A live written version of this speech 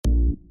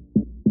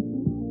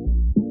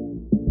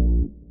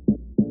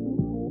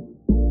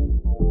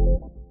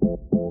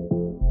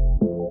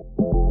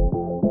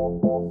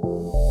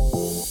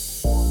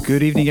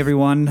Good evening,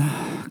 everyone.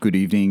 Good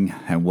evening,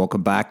 and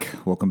welcome back.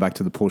 Welcome back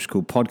to the Porsche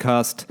Cool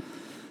Podcast,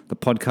 the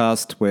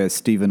podcast where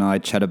Steve and I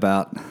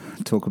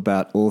talk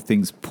about all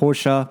things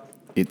Porsche.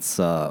 It's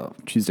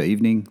Tuesday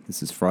evening.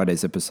 This is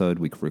Friday's episode.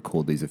 We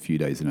record these a few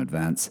days in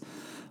advance.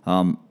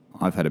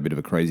 I've had a bit of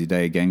a crazy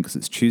day again because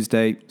it's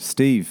Tuesday.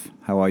 Steve,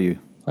 how are you?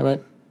 Hi, mate.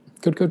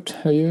 Good.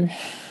 How are you?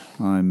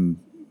 I'm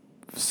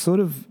sort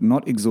of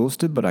not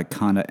exhausted, but I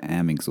kind of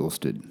am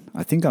exhausted.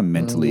 I think I'm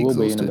mentally exhausted.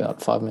 We'll be in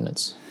about 5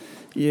 minutes.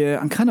 Yeah,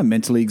 I'm kind of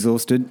mentally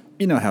exhausted.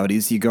 You know how it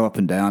is. You go up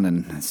and down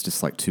and it's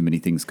just like too many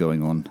things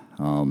going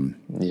on.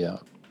 Yeah.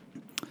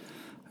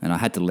 And I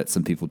had to let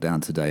some people down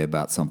today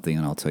about something,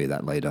 and I'll tell you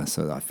that later.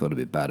 So I felt a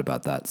bit bad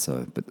about that.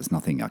 But there's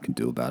nothing I can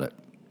do about it,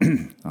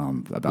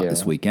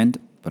 this weekend.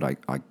 But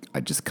I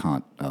just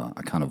can't,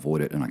 I can't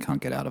avoid it and I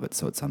can't get out of it.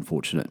 So it's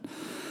unfortunate.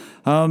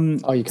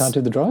 You can't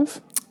do the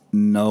drive?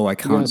 No, I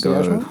can't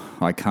go.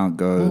 I can't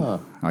go. Oh,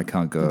 I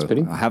can't go. that's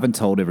pity. I haven't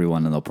told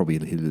everyone, and they'll probably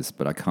hear this,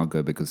 but I can't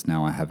go because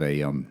now I have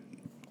a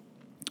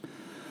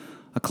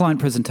client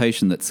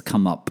presentation that's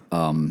come up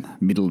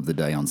middle of the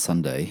day on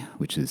Sunday,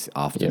 which is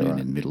afternoon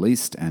in Middle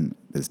East, and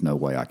there's no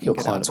way I can Your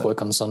get clients out of it.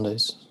 work on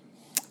Sundays?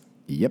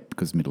 Yep,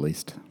 because Middle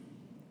East.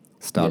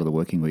 Start of the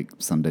working week,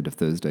 Sunday to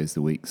Thursday is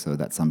the week, so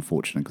that's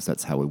unfortunate because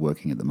that's how we're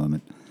working at the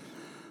moment.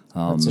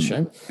 That's a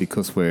shame.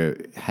 Because we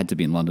had to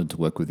be in London to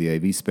work with the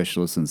AV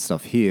specialists and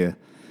stuff here,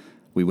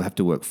 we will have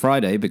to work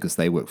Friday because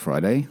they work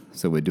Friday.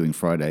 So we're doing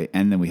Friday,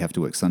 and then we have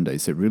to work Sunday.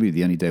 So really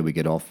the only day we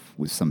get off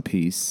with some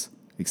peace,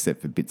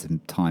 except for bits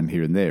of time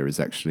here and there, is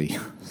actually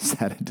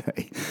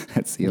Saturday.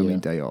 That's the only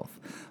day off.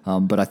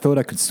 But I thought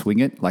I could swing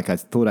it. Like I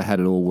thought I had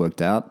it all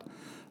worked out,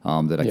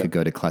 that I could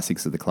go to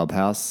Classics at the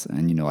Clubhouse.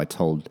 And, I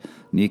told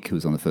Nick, who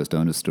was on the first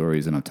owner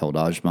stories, and I told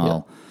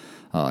Ajmal,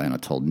 and I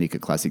told Nick at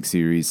Classic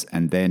Series,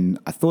 and then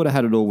I thought I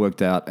had it all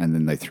worked out, and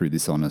then they threw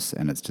this on us,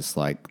 and it's just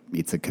like,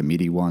 it's a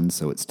committee one,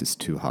 so it's just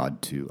too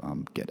hard to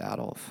get out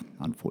of,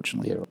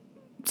 unfortunately. Yeah.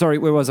 Sorry,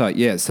 where was I?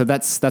 Yeah, so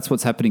that's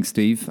what's happening,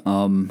 Steve.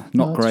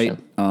 Not great,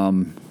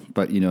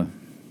 but,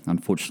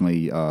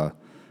 unfortunately,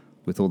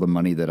 with all the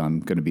money that I'm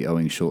going to be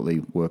owing shortly,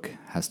 work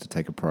has to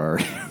take a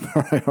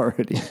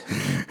priority.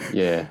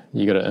 Yeah,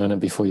 you got to earn it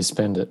before you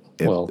spend it.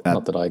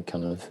 Not that I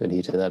kind of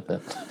adhere to that,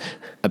 but...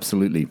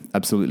 Absolutely.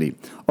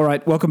 All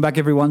right, welcome back,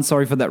 everyone.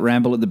 Sorry for that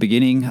ramble at the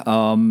beginning.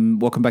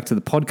 Welcome back to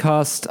the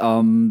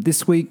podcast.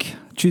 This week,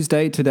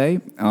 Tuesday today,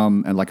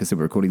 and like I said,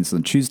 we're recording this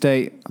on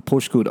Tuesday, a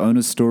Porsche Good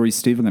owner's story.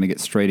 Steve, I'm going to get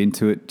straight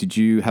into it. Did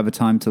you have a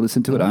time to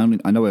listen to it?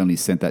 I know I only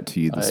sent that to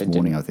you this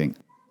morning, I think.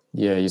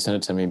 Yeah, you sent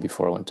it to me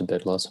before I went to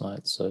bed last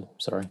night, so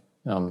sorry.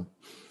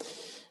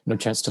 No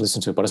chance to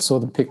listen to it, but I saw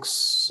the pics,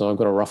 so I've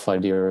got a rough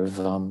idea of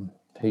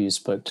who you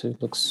spoke to.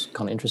 Looks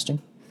kind of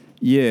interesting.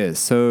 Yeah,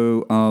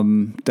 so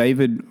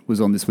David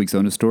was on this week's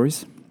Owner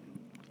Stories.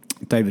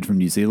 David from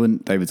New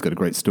Zealand. David's got a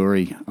great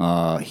story.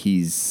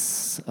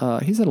 He's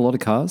had a lot of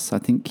cars. I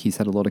think he's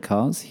had a lot of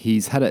cars. He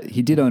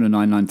did own a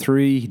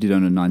 993. He did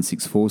own a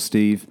 964,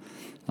 Steve.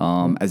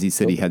 As he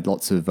said, he had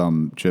lots of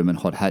German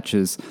hot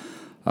hatches.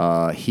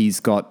 He's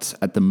got,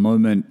 at the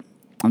moment,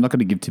 I'm not going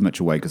to give too much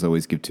away because I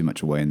always give too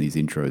much away in these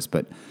intros,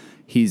 but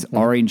his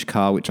orange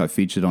car, which I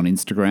featured on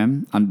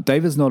Instagram. And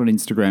David's not on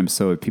Instagram,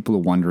 so if people are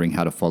wondering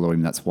how to follow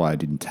him, that's why I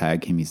didn't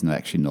tag him. He's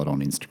actually not on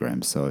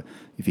Instagram. So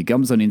if he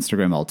comes on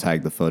Instagram, I'll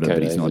tag the photo,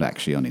 but he's not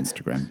actually on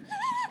Instagram.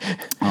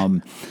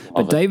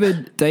 But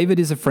David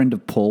is a friend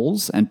of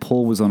Paul's, and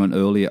Paul was on an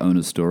earlier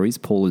Owner Stories.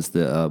 Paul is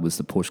was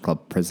the Porsche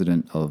Club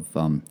president of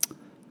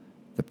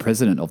the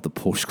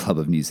Porsche Club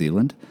of New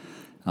Zealand.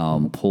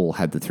 Paul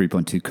had the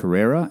 3.2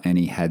 Carrera, and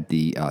he had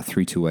the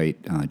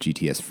 328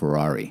 GTS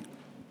Ferrari.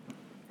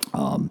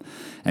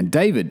 And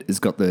David has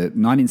got the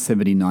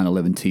 1970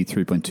 911T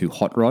 3.2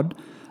 hot rod.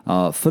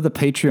 For the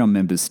Patreon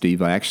members,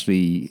 Steve, I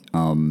actually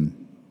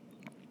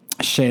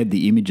shared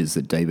the images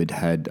that David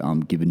had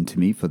given to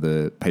me for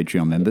the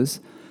Patreon members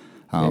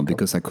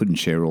because I couldn't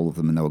share all of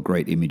them, and they were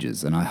great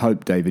images. And I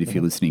hope, David, if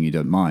you're listening, you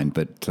don't mind,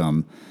 but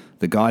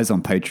the guys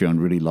on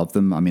Patreon really love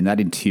them. I mean, that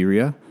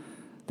interior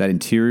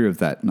of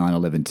that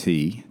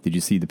 911T, did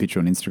you see the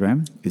picture on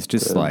Instagram? It's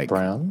just like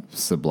brown,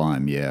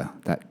 sublime. Yeah,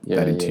 that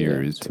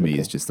interior is, to me,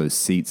 is just those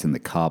seats and the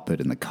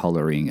carpet and the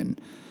coloring, and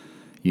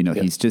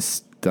he's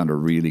just done a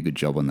really good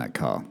job on that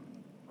car.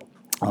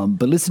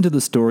 But listen to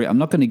the story. I'm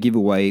not going to give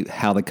away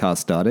how the car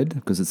started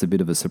because it's a bit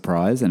of a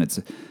surprise, and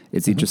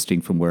it's interesting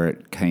from where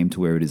it came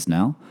to where it is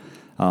now.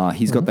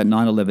 He's got that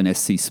 911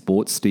 SC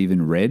Sport, Steve,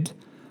 in red,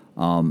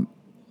 and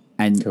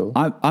cool.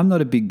 I'm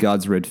not a big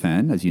Guards Red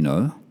fan, as you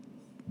know.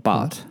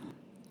 But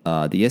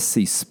the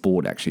SC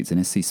Sport, actually, it's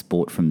an SC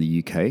Sport from the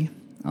UK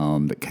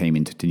that came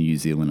into New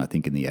Zealand, I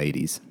think, in the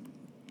 80s.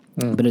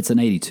 But it's an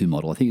 82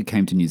 model. I think it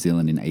came to New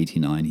Zealand in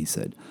 89, he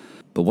said.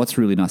 But what's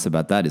really nice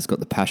about that is it's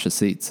got the Pasha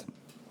seats.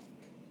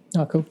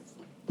 Oh, cool.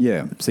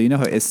 Yeah. So you know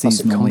how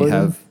SCs normally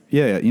have...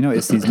 Yeah, you know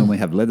SCs normally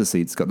have leather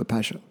seats, got the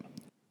Pasha.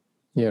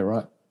 Yeah,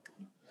 right.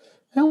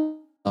 How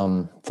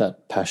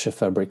that Pasha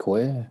fabric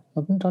wear?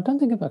 I don't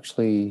think I've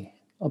actually...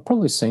 I've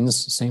probably seen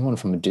one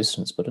from a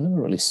distance, but I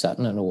never really sat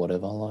in it or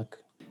whatever.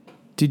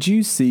 Did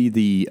you see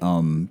the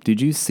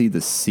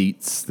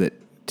seats that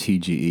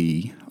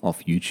TGE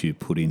off YouTube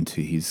put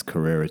into his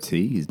Carrera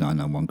T, his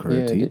 991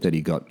 Carrera T that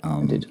he got?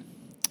 I did.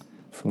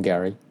 From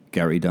Gary.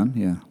 Gary Dunn,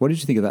 yeah. What did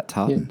you think of that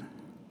tartan?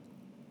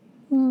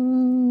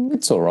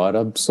 It's all right.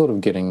 I've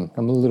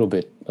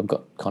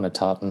got kind of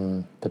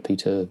tartan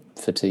Pepita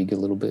fatigue a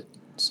little bit.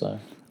 So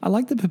I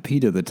like the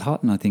Pepita. The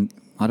tartan, I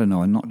don't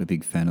know, I'm not a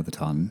big fan of the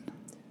tartan.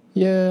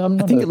 Yeah, I'm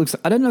not.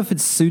 I don't know if it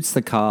suits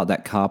that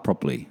car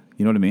properly.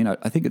 You know what I mean?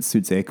 I think it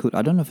suits Aircut.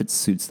 I don't know if it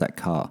suits that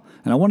car.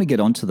 And I want to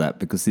get onto that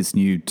because this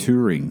new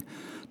Touring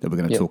that we're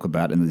going to talk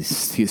about, and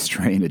the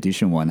Australian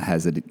edition one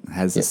has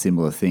a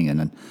similar thing.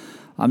 And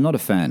I'm not a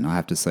fan. I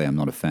have to say I'm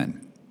not a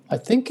fan. I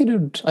think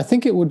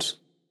it would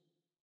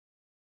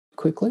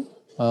quickly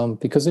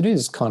because it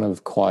is kind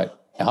of quite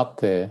out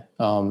there.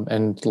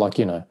 And like,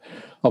 you know,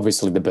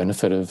 obviously the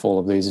benefit of all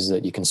of these is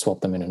that you can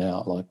swap them in and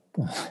out, like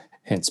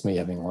hence me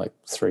having like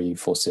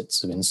 3-4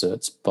 sets of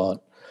inserts.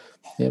 But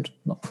yeah,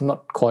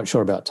 not quite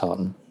sure about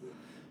tartan.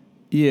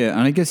 Yeah,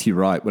 and I guess you're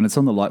right. When it's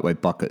on the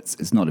lightweight buckets,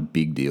 it's not a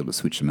big deal to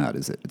switch them out,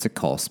 is it? It's a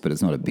cost, but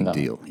it's not a big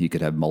deal. You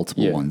could have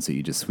multiple ones that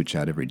you just switch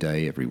out every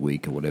day, every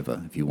week, or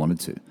whatever, if you wanted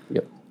to.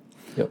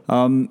 Yep.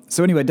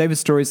 So anyway,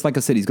 David's stories, like I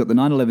said, he's got the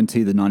 911T,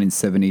 the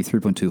 1970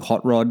 3.2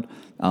 hot rod.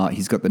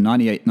 He's got the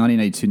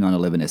 1982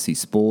 911 SE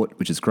Sport,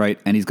 which is great,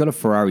 and he's got a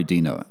Ferrari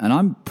Dino. And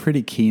I'm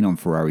pretty keen on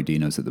Ferrari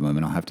Dinos at the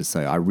moment, I have to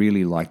say. I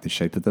really like the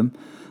shape of them.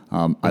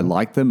 I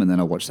like them, and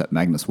then I watched that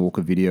Magnus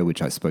Walker video,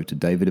 which I spoke to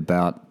David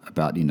about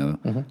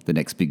the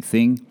next big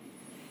thing.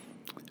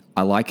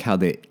 I like how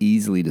they're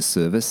easily to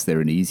service.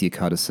 They're an easier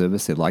car to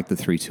service. They're like the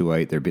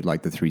 328. They're a bit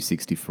like the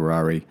 360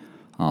 Ferrari.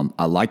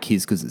 I like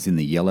his because it's in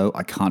the yellow.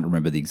 I can't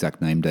remember the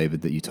exact name,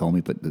 David, that you told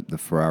me, but the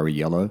Ferrari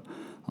yellow.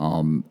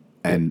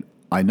 And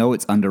I know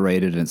it's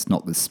underrated and it's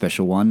not the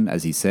special one,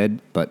 as he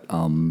said, but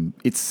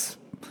it's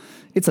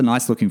a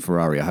nice-looking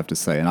Ferrari, I have to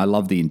say. And I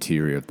love the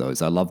interior of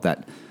those. I love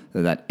that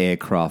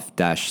aircraft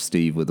dash,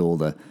 Steve, with all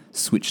the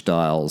switch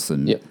dials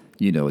and,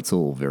 it's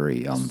all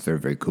very, very,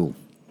 very cool.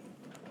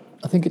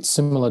 I think it's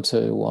similar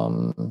to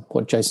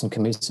what Jason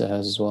Camisa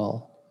has as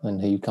well,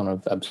 and he kind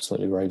of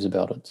absolutely raves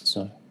about it.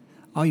 So.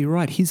 Oh, you're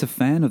right. He's a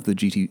fan of the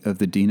Dino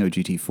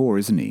GT4,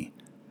 isn't he?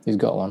 He's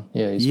got one.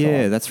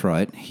 Yeah, that's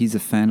right. He's a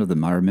fan of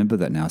them. I remember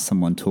that now.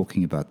 Someone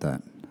talking about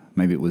that.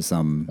 Maybe it was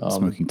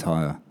Smoking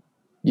Tire.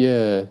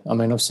 Yeah, I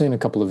mean, I've seen a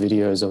couple of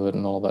videos of it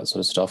and all that sort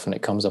of stuff, and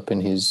it comes up in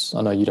his.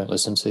 I know you don't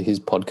listen to his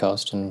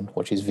podcast and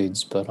watch his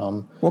vids, but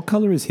what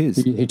color is his?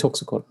 He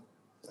talks about.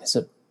 Is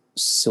it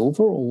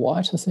silver or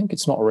white? I think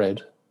it's not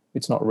red.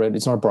 It's not red.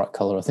 It's not a bright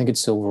color. I think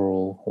it's silver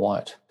or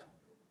white.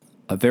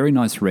 A very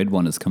nice red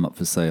one has come up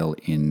for sale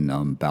in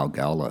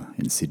Balgowlah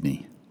in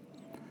Sydney.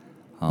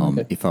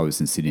 If I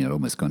was in Sydney, I'd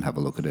almost go and have a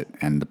look at it.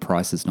 And the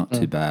price is not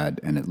too bad,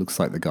 and it looks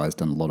like the guy's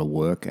done a lot of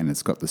work, and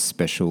it's got the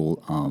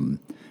special...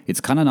 it's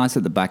kind of nice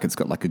at the back. It's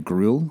got like a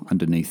grille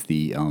underneath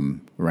the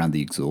around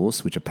the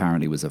exhaust, which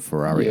apparently was a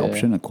Ferrari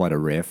option, quite a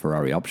rare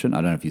Ferrari option. I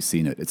don't know if you've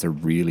seen it. It's a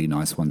really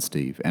nice one,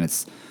 Steve. And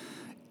it's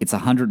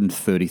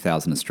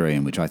 130,000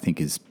 Australian, which I think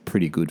is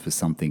pretty good for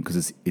something,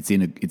 because it's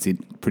in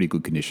pretty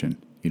good condition.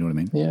 You know what I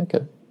mean? Yeah,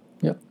 okay.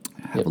 Yep.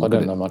 I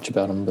don't know much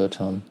about them, but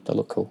they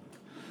look cool.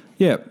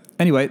 Yeah.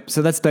 Anyway,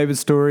 so that's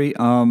David's story.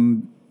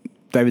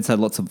 David's had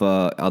lots of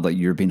other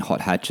European hot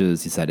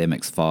hatches. He's had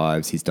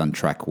MX-5s. He's done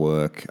track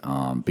work,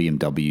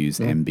 BMWs,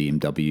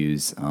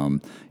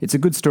 MBMWs. It's a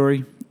good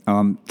story.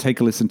 Take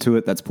a listen to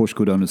it. That's Porsche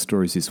Good Owner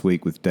Stories this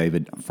week with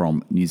David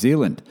from New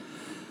Zealand.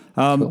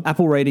 Cool.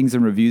 Apple ratings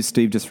and reviews,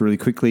 Steve, just really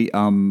quickly.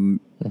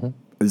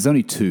 There's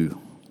only 2,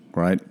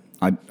 right?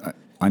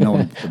 I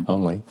know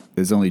only.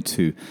 There's only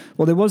 2.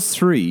 Well, there was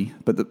 3,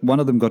 but one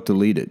of them got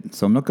deleted.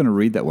 So I'm not going to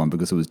read that one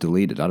because it was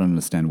deleted. I don't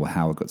understand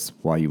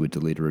why you would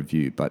delete a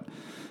review. But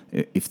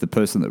if the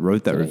person that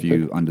wrote that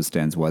review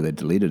understands why they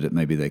deleted it,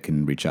 maybe they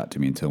can reach out to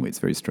me and tell me. It's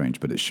very strange,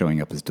 but it's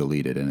showing up as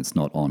deleted and it's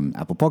not on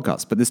Apple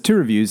Podcasts. But there's 2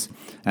 reviews.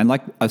 And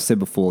like I've said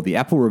before, the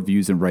Apple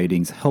reviews and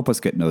ratings help us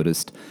get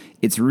noticed.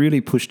 It's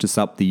really pushed us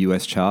up the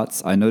US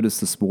charts. I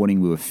noticed this morning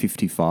we were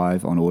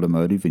 55 on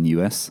automotive in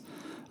US.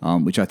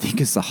 Which I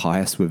think is the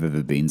highest we've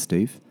ever been,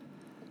 Steve.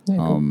 Yeah,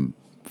 cool.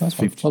 That's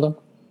 50, well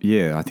done.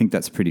 Yeah, I think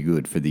that's pretty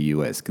good for the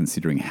US,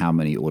 considering how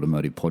many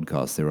automotive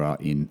podcasts there are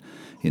in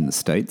the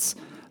States.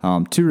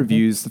 2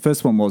 reviews. The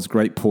first one was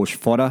great Porsche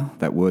fodder,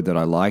 that word that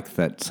I like,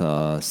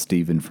 that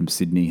Stephen from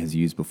Sydney has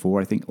used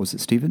before, I think. Was it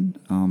Stephen?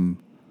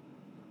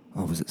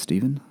 Was it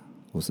Stephen?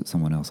 Or was it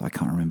someone else? I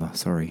can't remember.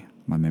 Sorry.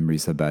 My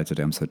memory's so bad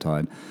today. I'm so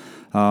tired.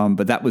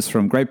 But that was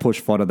from great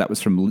Porsche fodder. That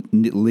was from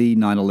Lee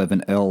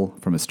 911L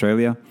from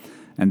Australia.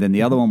 And then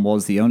the other one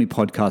was the only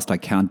podcast I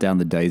count down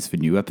the days for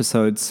new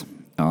episodes.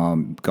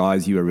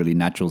 Guys, you are really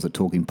naturals at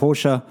talking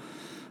Porsche.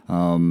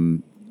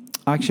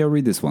 Actually, I'll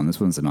read this one. This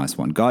one's a nice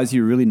one. Guys,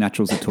 you're really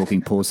naturals at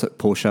talking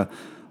Porsche.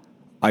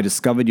 I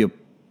discovered your...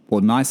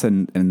 Well, nice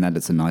in that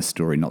it's a nice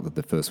story, not that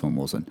the first one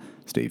wasn't,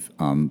 Steve.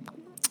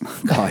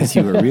 Guys,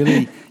 you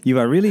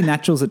are really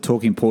naturals at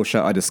talking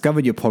Porsche. I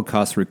discovered your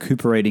podcast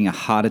recuperating a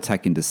heart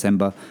attack in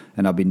December,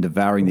 and I've been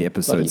devouring the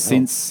episodes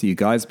since. You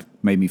guys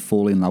made me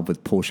fall in love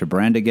with Porsche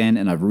brand again,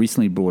 and I've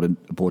recently bought a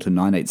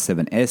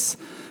 987S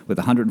with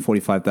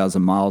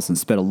 145,000 miles and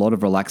spent a lot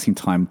of relaxing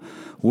time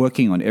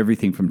working on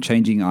everything from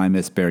changing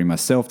IMS bearing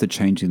myself to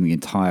changing the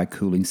entire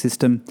cooling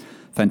system.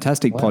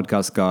 Fantastic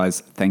podcast,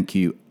 guys. Thank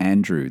you,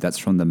 Andrew. That's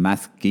from the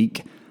Math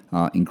Geek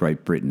in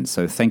Great Britain.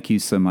 So thank you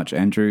so much,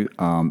 Andrew,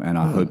 and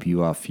I hope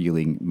you are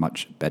feeling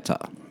much better.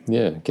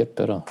 Yeah, get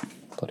better.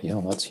 Bloody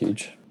hell, that's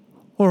huge.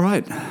 All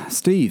right,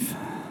 Steve,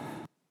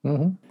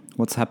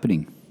 what's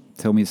happening?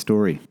 Tell me a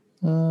story.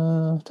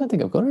 I don't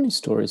think I've got any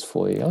stories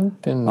for you.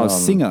 I've been...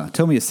 Singer.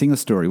 Tell me a Singer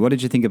story. What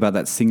did you think about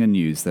that Singer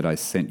news that I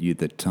sent you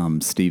that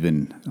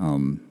Stephen,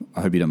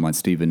 I hope you don't mind,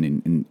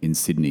 Stephen in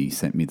Sydney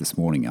sent me this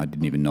morning? I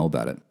didn't even know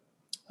about it.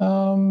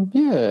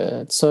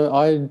 Yeah, so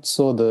I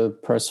saw the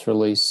press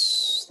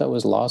release, that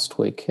was last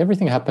week.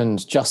 Everything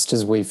happened just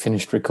as we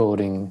finished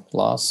recording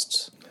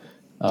last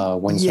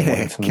Wednesday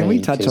morning for me. Can we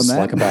touch on that?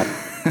 Like about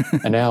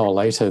an hour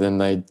later, then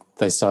they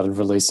started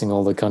releasing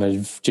all the kind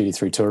of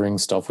GT3 touring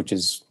stuff, which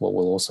is what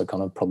we'll also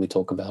kind of probably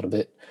talk about a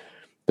bit.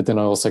 But then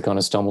I also kind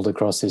of stumbled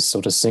across this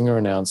sort of Singer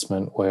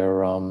announcement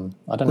where, I don't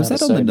know. Was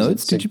that on the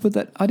notes? Did you put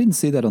that? I didn't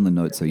see that on the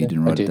notes, so you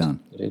didn't write it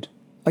down. I did.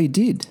 Oh, you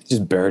did?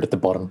 Just buried at the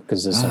bottom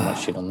because there's so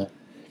much shit on there.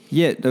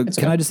 Yeah,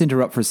 can I just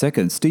interrupt for a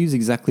second? Steve's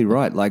exactly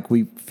right. Like,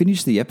 we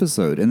finished the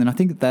episode, and then I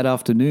think that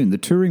afternoon, the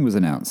touring was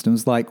announced, and it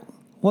was like,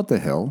 what the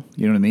hell?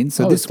 You know what I mean?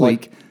 So this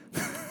week...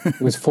 It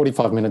was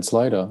 45 minutes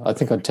later. I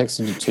think I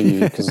texted it to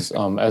you because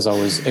as I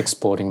was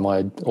exporting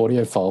my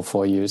audio file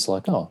for you, it's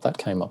like, oh, that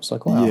came up. It's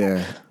like, wow.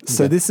 Yeah.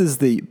 So this is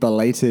the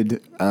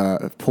belated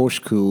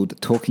Porsche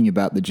Cooled talking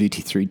about the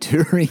GT3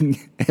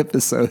 touring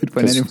episode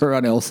when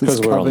everyone else has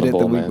covered it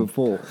the week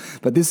before.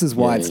 But this is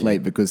why it's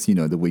late because, you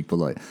know, the week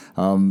below.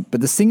 But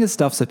the Singer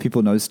stuff, so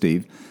people know,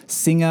 Steve,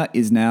 Singer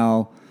is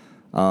now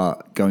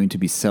going to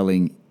be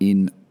selling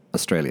in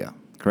Australia,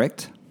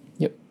 correct?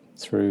 Yep.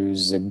 Through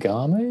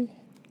Zagame?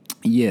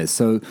 Yeah,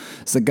 so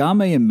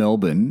Zagame in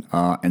Melbourne,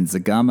 and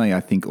Zagame,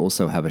 I think,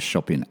 also have a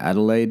shop in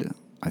Adelaide,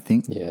 I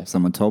think. Yeah.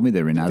 Someone told me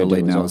they're in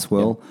Adelaide now as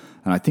well. Yeah.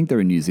 And I think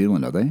they're in New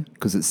Zealand, are they?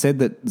 Because it said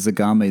that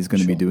Zagame is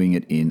going to be doing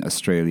it in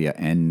Australia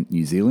and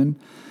New Zealand.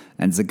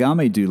 And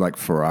Zagame do like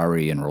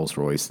Ferrari and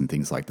Rolls-Royce and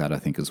things like that, I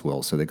think, as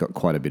well. So they've got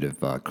quite a bit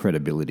of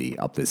credibility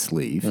up their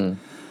sleeve.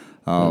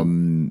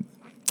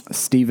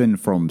 Stephen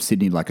from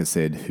Sydney, like I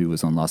said, who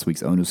was on last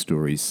week's Owner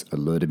Stories,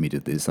 alerted me to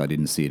this. I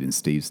didn't see it in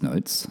Steve's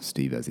notes.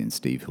 Steve as in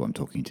Steve, who I'm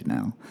talking to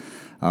now.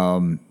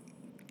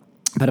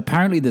 But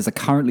apparently there's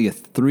currently a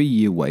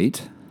 3-year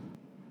wait,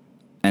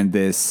 and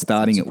they're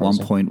starting at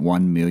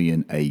 1.1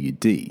 million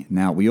AUD.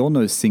 Now, we all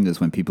know Singers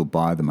when people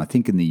buy them. I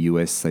think in the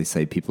US, they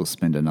say people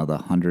spend another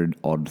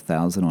 100-odd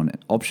thousand on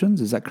options.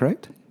 Is that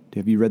correct?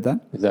 Have you read that?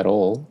 Is that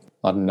all?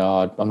 I don't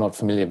know. I'm not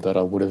familiar, but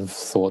I would have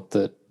thought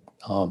that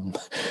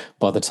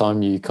by the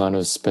time you kind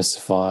of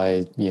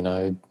specify, you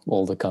know,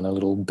 all the kind of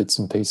little bits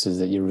and pieces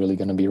that you're really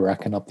going to be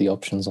racking up the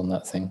options on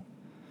that thing.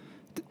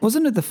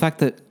 Wasn't it the fact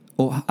that,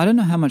 or I don't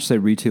know how much they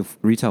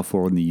retail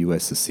for in the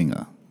US, a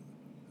Singer,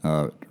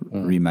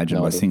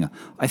 reimagined by Singer.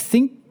 I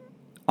think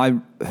I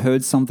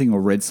heard something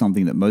or read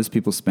something that most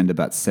people spend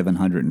about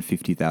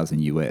 750,000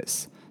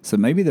 US. So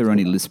maybe they're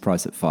only list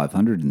price at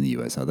 500 in the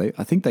US, are they?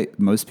 I think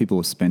most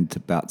people spend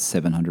about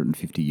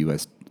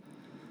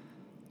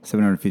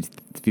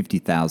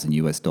 750,000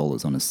 US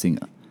dollars on a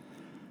Singer.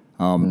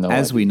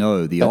 As we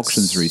know, the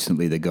auctions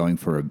recently, they're going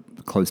for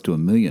close to $1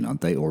 million,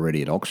 aren't they,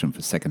 already at auction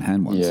for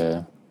second-hand ones?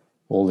 Yeah.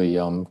 All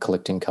the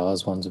collecting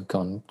cars ones have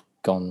gone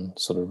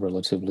sort of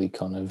relatively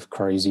kind of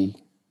crazy.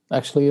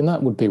 Actually, and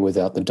that would be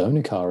without the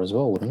donor car as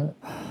well, wouldn't it?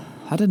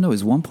 I don't know.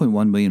 Is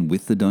 1.1 million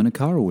with the donor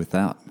car or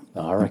without?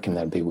 I reckon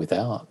that'd be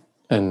without.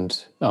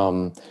 And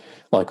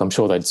like, I'm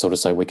sure they'd sort of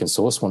say, we can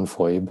source one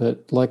for you.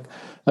 But like,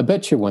 I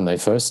bet you when they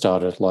first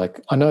started, like,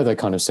 I know they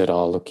kind of said,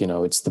 oh, look, you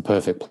know, it's the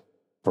perfect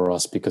for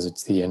us because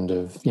it's the end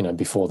of, you know,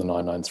 before the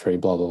 993,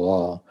 blah, blah,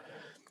 blah.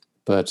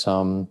 But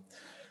I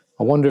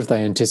wonder if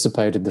they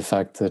anticipated the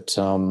fact that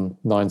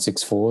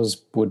 964s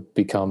would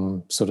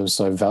become sort of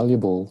so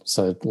valuable.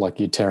 So like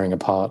you're tearing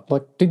apart.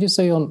 Like, did you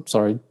see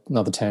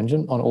another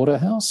tangent, on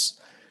Autohouse?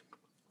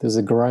 There's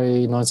a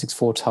grey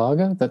 964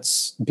 Targa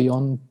that's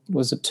beyond,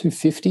 was it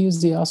 250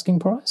 is the asking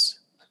price?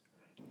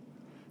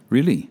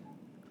 Really?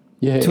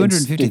 Yeah.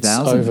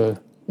 250,000?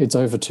 It's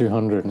over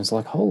 200 and it's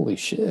like, holy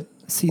shit.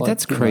 See, like,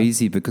 that's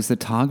crazy because the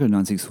Targa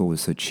 964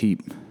 was so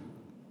cheap.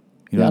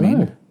 You know what I mean?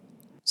 Know.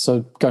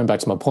 So going back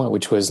to my point,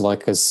 which was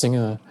like a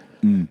singer,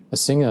 you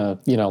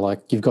know,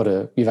 like you've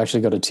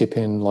actually got to tip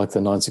in like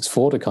the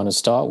 964 to kind of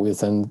start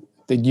with. And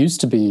it used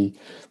to be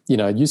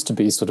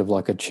sort of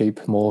like a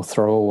cheap, more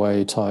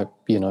throwaway type,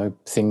 you know,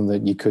 thing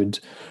that you could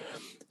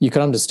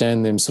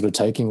understand them sort of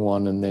taking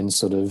one and then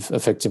sort of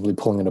effectively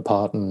pulling it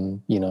apart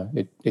and, you know,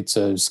 it's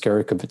a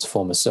skerrick of its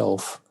former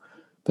self.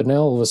 But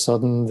now all of a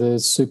sudden they're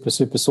super,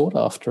 super sought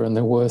after and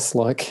they're worth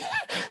like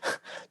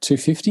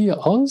 250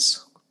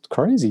 Oz. It's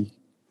crazy.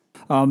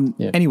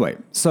 Anyway,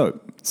 so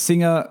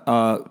Singer,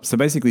 so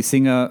basically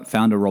Singer,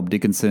 founder Rob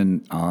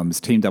Dickinson has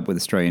teamed up with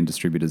Australian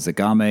distributor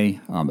Zagame.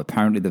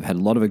 Apparently they've had a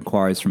lot of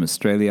inquiries from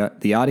Australia.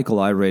 The article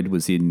I read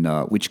was in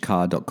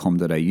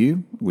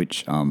whichcar.com.au,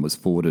 which was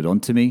forwarded on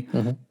to me.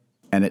 Mm-hmm.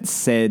 And it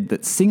said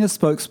that Singer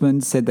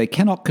spokesman said they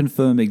cannot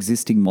confirm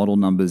existing model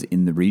numbers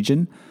in the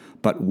region,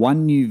 but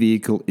one new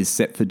vehicle is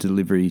set for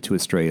delivery to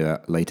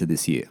Australia later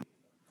this year.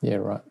 Yeah,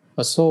 right.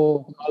 I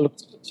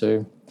looked at it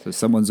too. So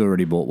someone's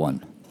already bought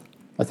one.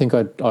 I think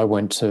I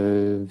went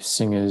to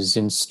Singer's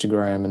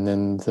Instagram, and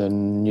then the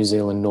New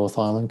Zealand North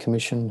Island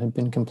Commission had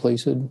been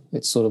completed.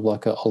 It's sort of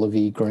like a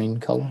olivey green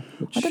colour.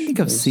 I don't think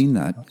I've seen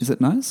that. Is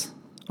it nice?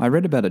 I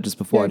read about it just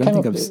before.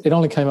 It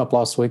only came up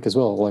last week as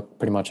well, like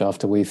pretty much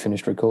after we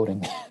finished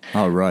recording.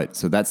 Oh, right.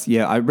 So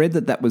I read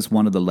that was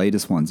one of the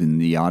latest ones in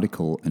the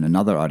article, in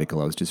another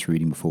article I was just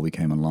reading before we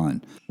came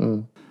online.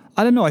 Mm.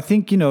 I don't know. I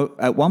think, at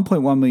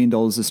 $1.1 million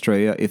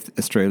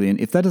Australian,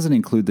 if that doesn't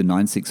include the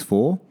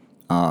 964,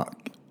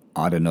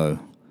 I don't know.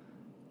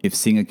 If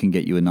Singer can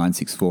get you a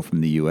 964 from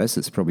the US,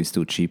 it's probably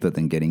still cheaper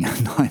than getting a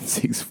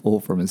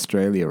 964 from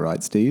Australia,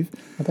 right, Steve?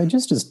 But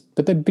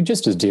they'd be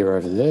just as dear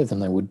over there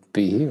than they would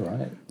be here,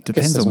 right?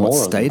 Depends on what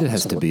state it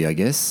has to be, I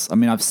guess. I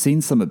mean, I've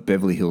seen some at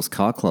Beverly Hills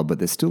Car Club, but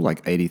they're still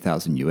like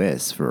 80,000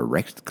 US for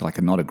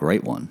not a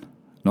great one.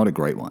 Not a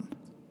great one.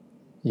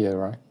 Yeah,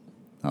 right.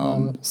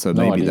 So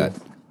maybe that.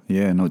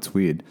 Yeah, no, it's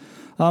weird.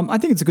 I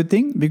think it's a good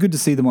thing. It'd be good to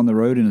see them on the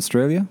road in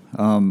Australia.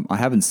 I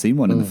haven't seen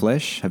one in the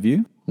flesh. Have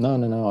you?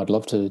 No. I'd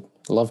love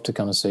to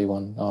kind of see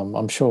one.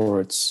 I'm sure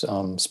it's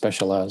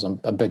special as.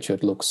 I bet you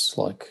it looks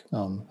like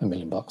 $1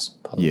 million.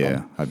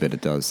 Yeah, I bet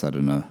it does. I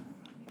don't know.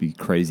 Be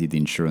crazy, the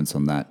insurance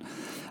on that.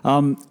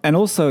 And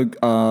also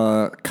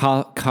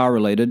car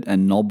related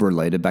and knob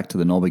related. Back to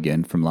the knob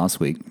again from last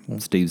week.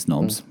 Steve's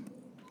knobs.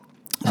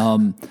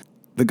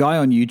 The guy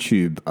on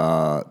YouTube,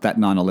 that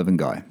 911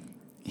 guy.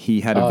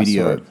 He had a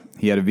video. Sorry.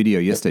 He had a video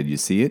yesterday. Did you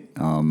see it?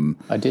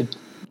 I did.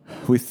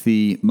 With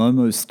the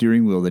Momo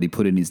steering wheel that he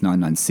put in his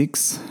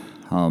 996.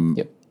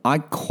 I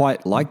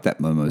quite like that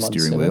Momo Mod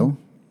steering 7. wheel.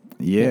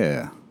 Yeah.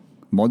 Yep.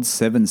 Mod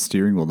 7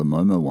 steering wheel, the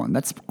Momo one.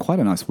 That's quite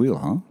a nice wheel,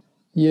 huh?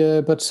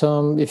 Yeah, but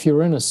if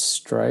you're in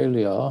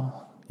Australia...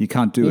 You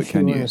can't do it,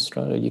 can you? In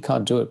Australia, you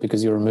can't do it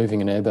because you're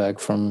removing an airbag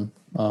from...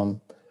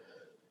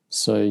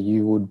 so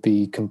you would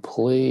be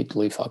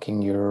completely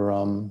fucking your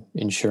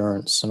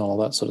insurance and all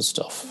that sort of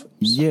stuff.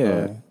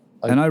 Yeah.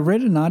 And I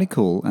read an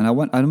article, and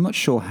I'm not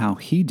sure how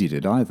he did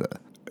it either.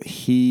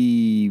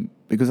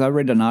 Because I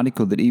read an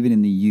article that even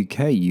in the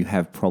UK, you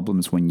have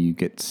problems when you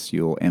get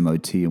your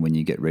MOT and when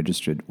you get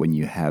registered, when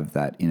you have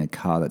that in a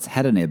car that's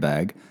had an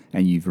airbag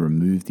and you've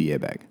removed the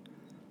airbag.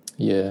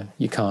 Yeah,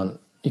 you can't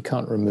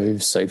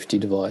remove safety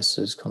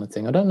devices kind of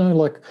thing. I don't know,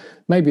 like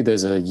maybe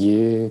there's a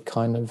year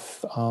kind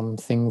of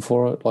thing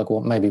for it. Like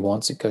maybe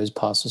once it goes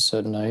past a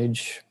certain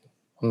age.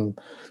 Don't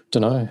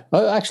know.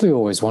 I actually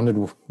always wondered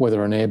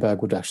whether an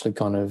airbag would actually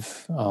kind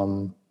of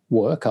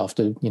work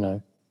after,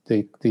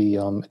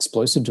 the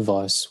explosive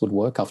device would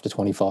work after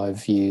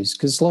 25 years.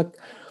 Because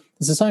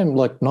it's the same,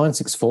 like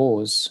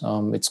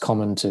 964s, it's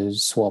common to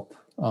swap.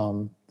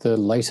 The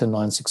later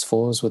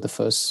 964s were the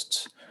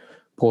first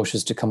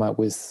Porsches to come out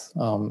with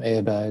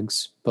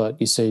airbags, but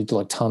you see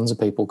like tons of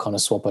people kind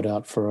of swap it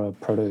out for a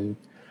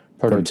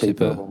prototype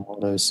or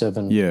Moto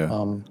 7. Yeah.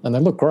 And they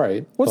look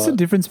great. What's the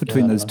difference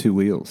between those two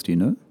wheels? Do you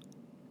know?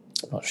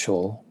 Not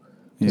sure.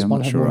 Does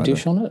one have more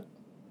dish on it?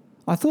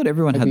 I thought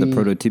everyone had the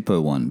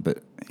Prototipo one,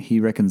 but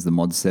he reckons the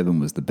Mod 7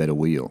 was the better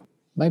wheel.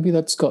 Maybe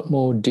that's got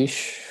more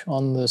dish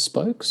on the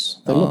spokes.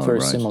 They look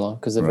very similar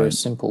because they're very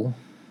simple.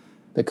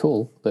 They're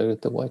cool. They're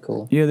way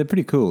cool. Yeah, they're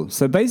pretty cool.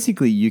 So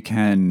basically you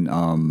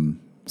can...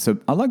 so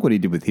I like what he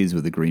did with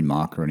the green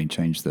marker, and he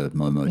changed the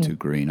Momo to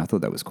green. I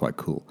thought that was quite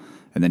cool.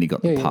 And then he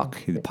got the puck.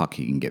 Yeah. The puck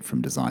you can get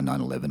from Design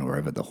 911 or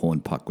wherever, the horn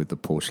puck with the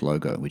Porsche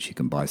logo, which you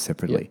can buy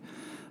separately.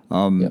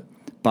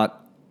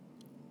 But,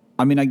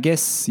 I mean, I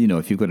guess,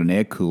 if you've got an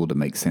air-cooled, it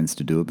makes sense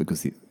to do it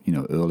because,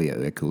 earlier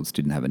air-cooleds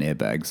didn't have an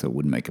airbag, so it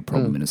wouldn't make a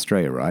problem in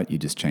Australia, right? You're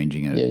just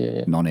changing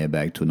a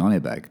non-airbag to a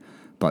non-airbag.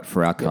 But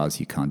for our cars,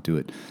 you can't do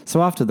it.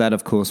 So after that,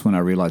 of course, when I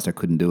realized I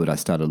couldn't do it, I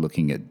started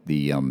looking at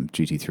the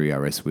GT3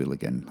 RS wheel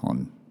again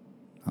on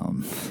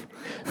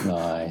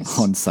nice.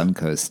 on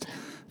Suncoast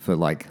for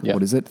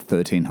what is it,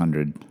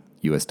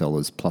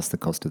 $1,300 plus the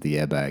cost of the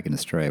airbag in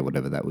Australia,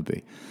 whatever that would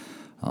be.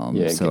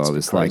 So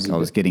I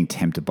was getting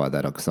tempted by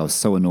that because I was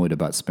so annoyed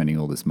about spending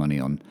all this money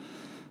on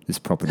this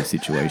property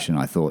situation.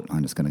 I thought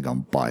I'm just going to go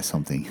and buy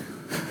something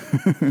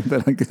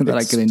that I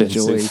can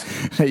enjoy.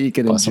 That you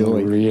can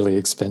enjoy. Really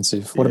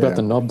expensive. What about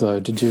the knob though?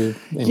 Did you?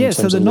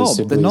 So the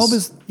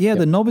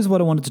knob is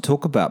what I wanted to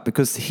talk about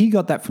because he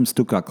got that from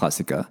Stuttgart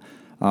Klassiker.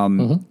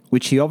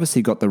 Which he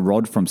obviously got the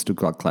rod from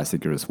Stuttgart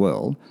Klassiker as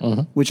well,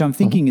 which I'm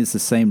thinking is the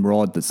same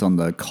rod that's on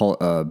the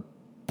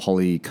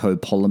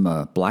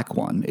copolymer black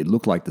one. It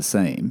looked like the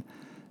same.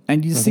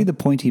 And you see the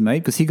point he made?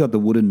 Because he got the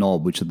wooden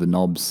knob, which are the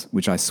knobs,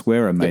 which I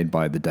swear are made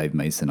by the Dave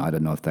Mason. I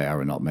don't know if they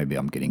are or not. Maybe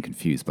I'm getting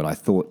confused. But I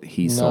thought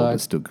he sold the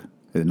Stuttgart.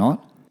 They're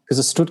not?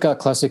 Because the Stuttgart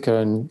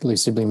Klassiker, and Lee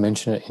Sibley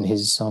mentioned it in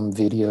his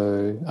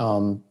video,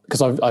 because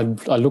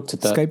I looked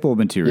at that. Skateboard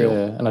material.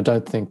 Yeah, and I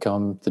don't think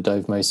the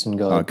Dave Mason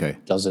guy Okay.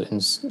 does it.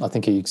 I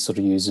think he sort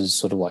of uses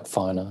sort of like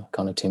finer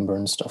kind of timber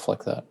and stuff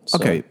like that. So,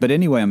 Okay, but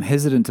anyway, I'm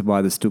hesitant to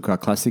buy the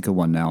Stuttgart Klassiker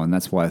one now, and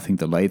that's why I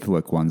think the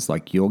Lathework ones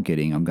like you're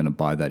getting, I'm going to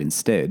buy that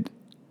instead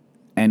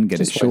and get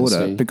Just it wait and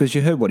shorter see. because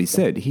you heard what he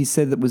said. He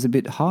said that was a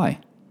bit high.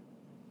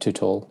 too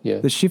tall, yeah.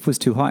 The shift was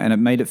too high, and it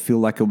made it feel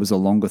like it was a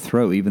longer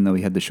throw, even though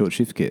he had the short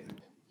shift kit.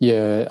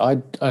 Yeah,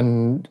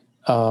 I'm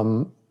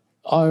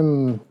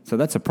So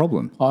that's a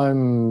problem.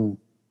 I'm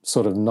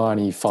sort of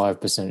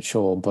 95%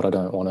 sure, but I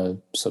don't want to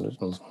sort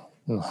of,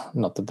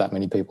 not that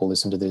many people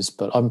listen to this,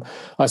 but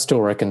I still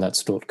reckon that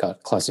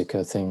Stuttgart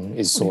Klassiker thing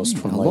is sourced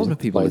from A lot of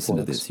people listen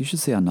to Latheworks. this. You should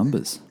see our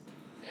numbers.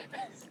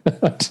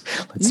 Let's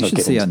You not should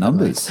get see into our that,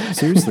 numbers. mate.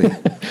 Seriously.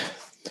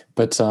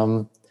 But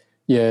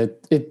yeah,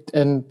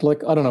 and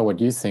like I don't know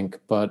what you think,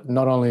 but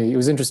not only it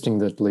was interesting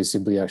that Lee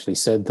Sibley actually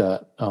said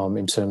that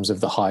in terms of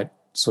the height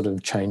sort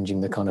of changing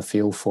the kind of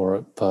feel for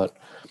it, but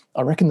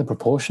I reckon the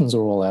proportions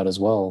are all out as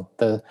well.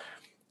 The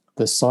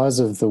size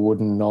of the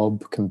wooden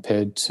knob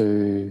compared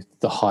to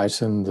the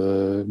height and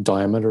the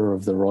diameter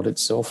of the rod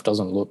itself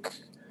doesn't look.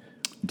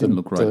 Didn't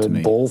look right the to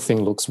me. ball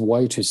thing looks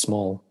way too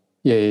small.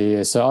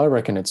 Yeah. So I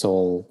reckon it's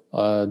all.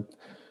 I'm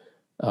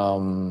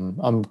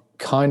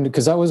kind of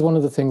because that was one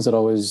of the things that I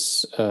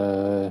was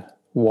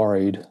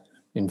worried,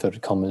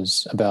 inverted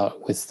commas,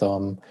 about with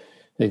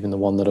even the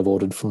one that I've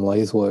ordered from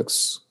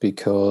Latheworks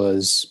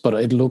but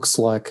it looks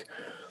like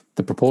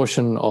the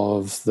proportion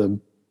of the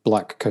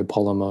black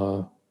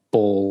copolymer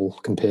ball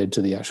compared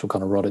to the actual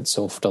kind of rod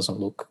itself doesn't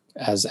look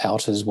as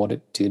out as what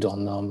it did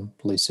on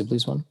Lee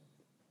Sibley's one.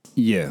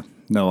 Yeah.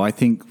 No, I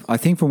think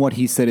from what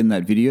he said in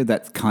that video,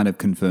 that kind of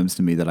confirms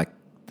to me that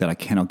I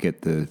cannot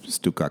get the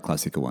Stuttgart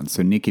Klassiker one.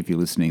 So Nick, if you're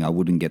listening, I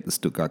wouldn't get the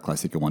Stuttgart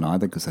Klassiker one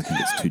either because I think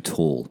it's too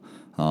tall.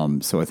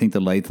 So I think the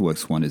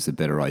Latheworks one is a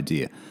better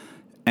idea.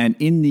 And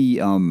in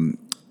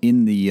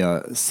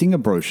the Singer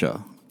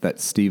brochure that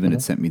Stephen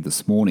had sent me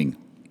this morning,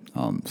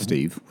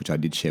 Steve, which I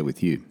did share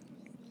with you.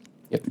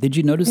 Yep. Did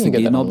you notice You the can get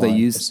gear that knob they online. I've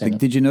used? seen it.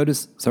 Did you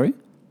notice? Sorry.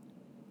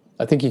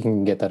 I think you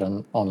can get that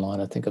online.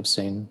 I think I've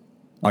seen.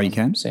 Oh, you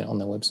can. Seen it on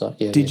their website.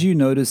 Yeah. Did you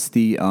notice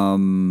the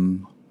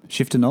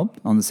shifter knob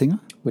on the Singer?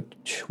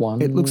 Which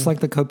one? It looks like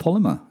the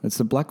copolymer. It's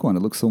the black one.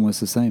 It looks almost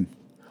the same.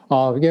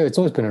 Oh, yeah. It's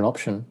always been an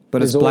option. But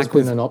There's it's always black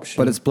been with an option.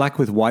 But it's black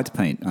with white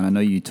paint, and I know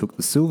you took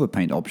the silver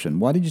paint option.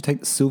 Why did you take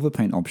the silver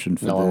paint option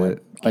for no, the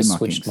I gear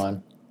switched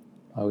markings?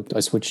 mine. I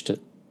switched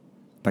it.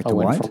 Back I to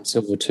went white? from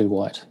silver to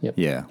white. Yep.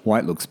 Yeah,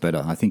 white looks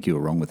better. I think you were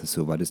wrong with the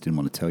silver. I just didn't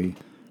want to tell you.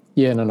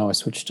 Yeah, no, I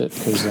switched it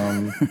because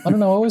I don't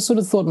know. I always sort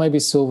of thought maybe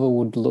silver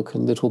would look a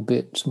little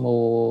bit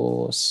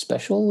more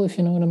special, if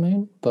you know what I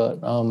mean. But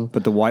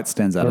But the white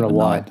stands out don't at the know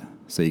why. night,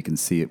 so you can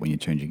see it when you're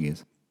changing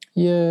gears.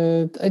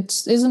 yeah,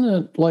 isn't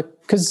it like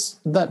because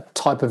that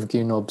type of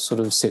gear knob sort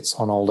of sits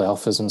on old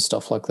Alphas and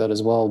stuff like that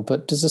as well.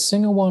 But does the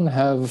Singer one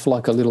have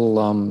like a little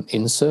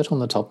insert on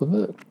the top of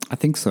it? I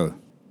think so.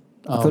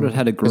 I thought it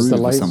had a is groove the or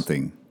lathe-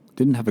 something.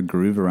 Didn't have a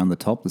groove around the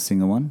top, the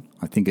Singer one.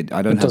 I think it.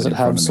 I don't have Does it it in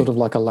front have of sort me. of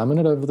like a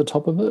laminate over the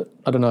top of it?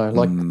 I don't know.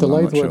 Like the I'm not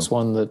Latheworks sure.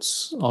 one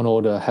that's on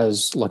order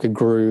has like a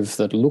groove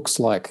that looks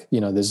like,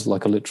 there's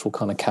like a literal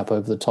kind of cap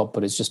over the top,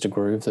 but it's just a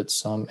groove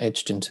that's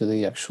etched into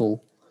the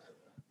actual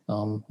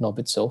knob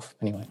itself.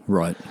 Anyway.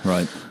 Right.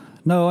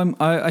 No,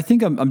 I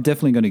think I'm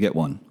definitely going to get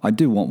one. I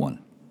do want one.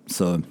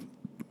 So,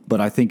 but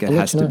I think it I'll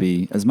let has you to know.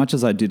 be, as much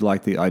as I did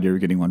like the idea of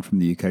getting one from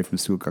the UK from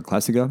Stuttgart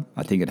Klassiker,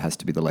 I think it has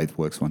to be the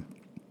Latheworks one.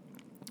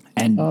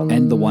 And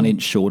the 1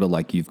 inch shorter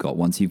like you've got.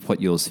 Once you've got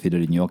yours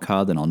fitted in your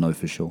car, then I'll know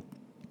for sure.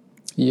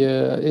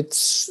 Yeah,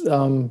 it's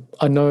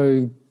I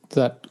know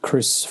that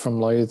Chris from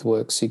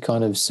Latheworks, he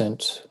kind of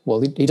sent,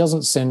 well, he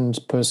doesn't send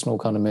personal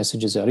kind of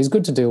messages out. He's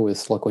good to deal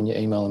with, like when you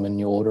email him and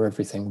you order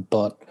everything,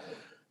 but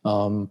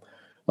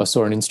I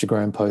saw an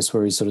Instagram post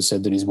where he sort of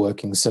said that he's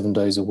working 7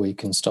 days a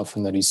week and stuff,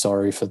 and that he's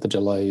sorry for the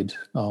delayed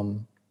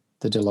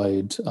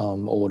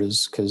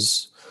orders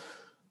because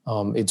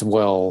it's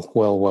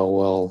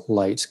well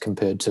late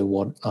compared to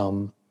what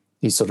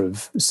he sort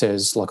of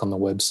says like on the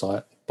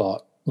website.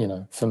 But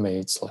for me,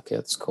 it's like, yeah,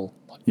 it's cool.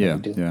 Like, no Yeah,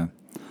 big deal. yeah.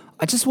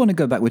 I just want to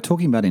go back. We're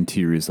talking about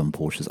interiors on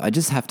Porsches. I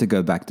just have to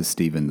go back to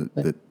Stephen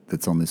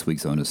that's on this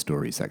week's Owner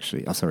Stories,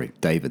 actually. Oh, sorry,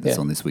 David that's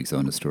Yeah. on this week's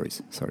Owner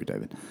Stories. Sorry,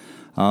 David.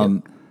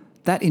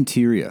 That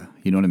interior,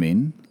 you know what I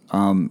mean?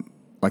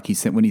 Like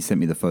when he sent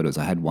me the photos,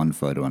 I had one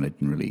photo and I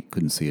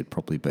couldn't see it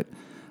properly, but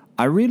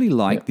I really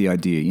like the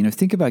idea.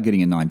 Think about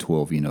getting a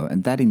 912,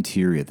 and that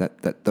interior,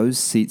 that those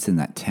seats in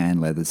that tan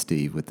leather,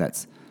 Steve, with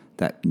that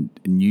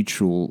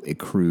neutral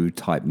ecru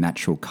type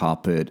natural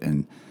carpet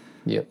and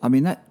Yep. I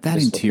mean that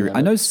Just interior. looking at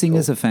I know it, it's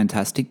Singers cool. are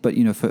fantastic, but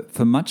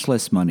for much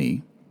less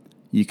money,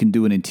 you can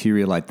do an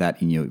interior like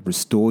that and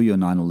restore your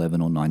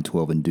 911 or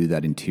 912 and do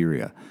that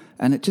interior,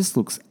 and it just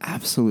looks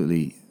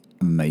absolutely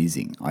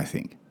amazing. I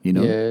think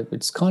Yeah,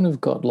 it's kind of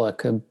got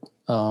like a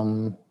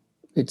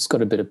it's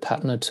got a bit of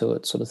patina to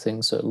it, sort of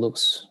thing. So it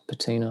looks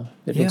patina.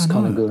 It Yeah, looks I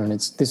kind of know. good, and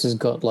this has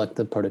got like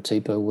the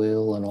prototypo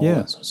wheel and all Yeah.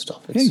 that sort of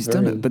stuff. Yeah, It's he's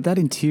done very, it. But that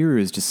interior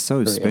is just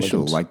so very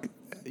special. elegant.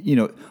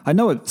 Like, I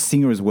know a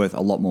Singer is worth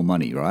a lot more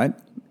money, right?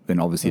 Than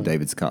obviously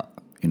David's car.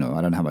 I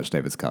don't know how much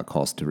David's car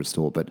cost to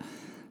restore, but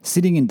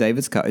sitting in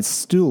David's car,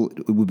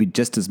 it would be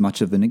just as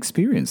much of an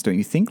experience, don't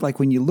you think? Like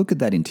when you look at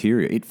that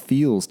interior, it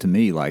feels to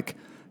me like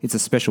it's a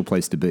special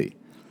place to be.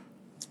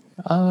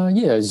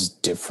 Yeah, it's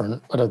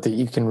different. I don't think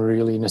you can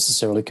really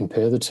necessarily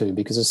compare the two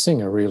because a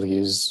Singer really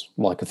is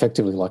like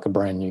effectively like a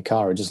brand new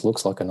car. It just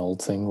looks like an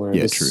old thing, whereas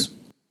Yeah, this true.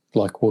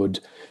 Blackwood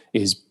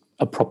is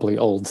a properly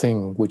old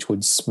thing, which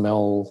would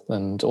smell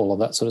and all of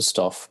that sort of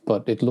stuff.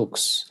 But it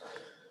looks,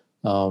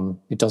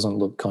 it doesn't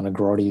look kind of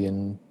grotty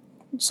and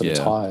sort of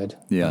tired.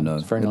 Yeah, I know.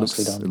 It's very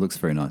nicely It done. looks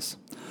very nice.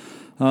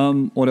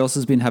 What else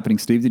has been happening,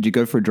 Steve? Did you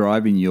go for a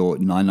drive in your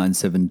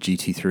 997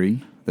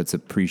 GT3 that's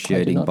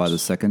appreciating not. by the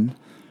second?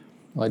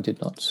 I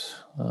did not.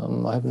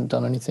 I haven't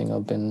done anything.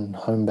 I've been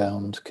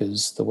homebound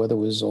because the weather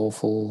was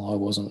awful. I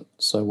wasn't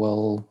so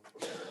well.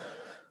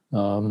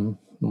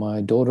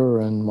 My daughter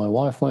and my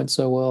wife weren't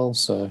so well,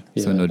 so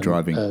yeah. So no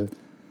driving.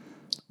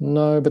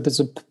 No, but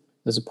there's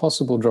a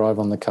possible drive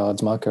on the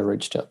cards. Marco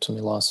reached out to me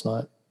last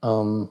night.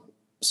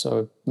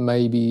 So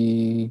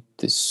maybe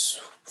this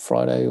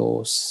Friday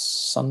or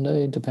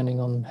Sunday, depending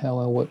on how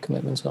our work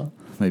commitments are.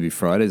 Maybe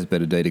Friday's a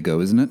better day to go,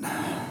 isn't it?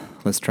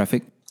 Less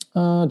traffic.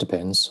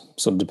 Depends.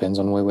 Sort of depends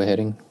on where we're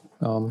heading.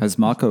 Has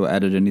Marco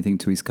added anything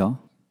to his car?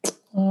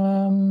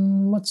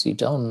 What's he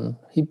done?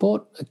 He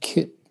bought a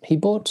kit. He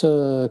bought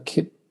a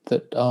kit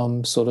that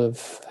sort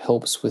of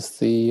helps with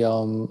the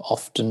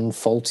often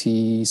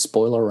faulty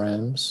spoiler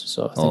rams.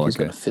 So I think he's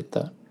okay. got to fit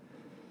that.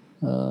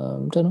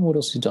 Don't know what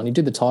else he's done. He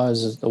did the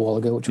tires a while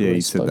ago, which we Yeah, already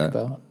you said spoke that.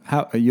 about.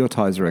 How your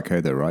tires are okay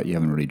though, right? You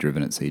haven't really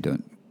driven it, so you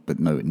don't. But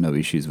no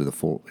issues with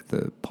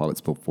the Pilot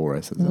Sport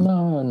 4S.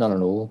 No, none at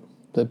all.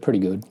 They're pretty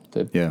good.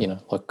 They're, Yeah.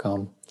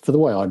 for the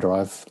way I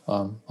drive,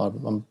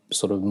 I'm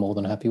sort of more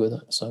than happy with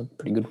it. So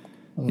pretty good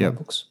on my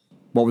books.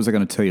 What was I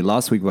going to tell you?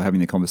 Last week we were having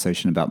the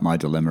conversation about my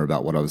dilemma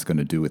about what I was going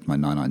to do with my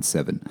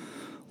 997.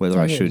 Whether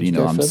I should, did you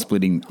go I'm further?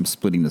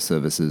 splitting the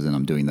services and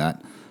I'm doing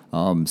that.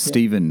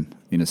 Stephen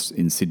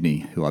in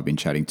Sydney, who I've been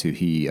chatting to,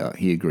 he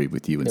agreed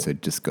with you and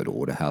said just go to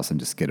Autohouse and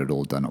just get it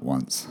all done at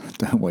once.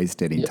 Don't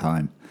waste any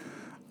time.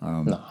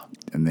 No.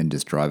 And then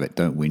just drive it.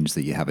 Don't whinge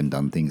that you haven't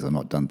done things or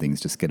not done things.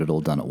 Just get it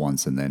all done at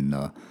once and then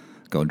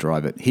go and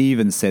drive it. He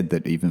even said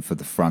that even for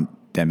the front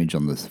damage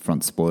on the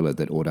front spoiler,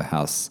 that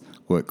Autohouse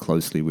worked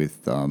closely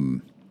with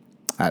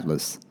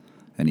Atlas.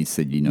 And he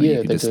said, you could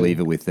they just do. leave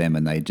it with them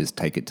and they just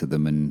take it to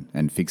them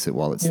and fix it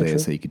while it's there. true.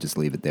 So you could just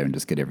leave it there and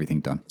just get everything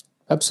done.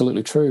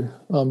 Absolutely true.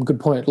 Good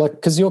point. Like,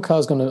 because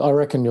I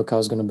reckon your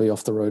car's going to be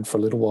off the road for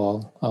a little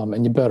while,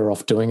 and you're better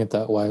off doing it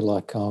that way.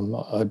 Like,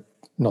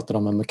 not that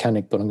I'm a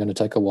mechanic, but I'm going to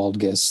take a wild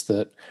guess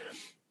that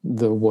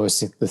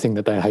the thing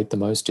that they hate the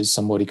most is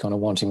somebody kind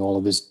of wanting all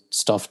of this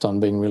stuff done,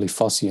 being really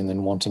fussy, and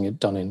then wanting it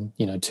done in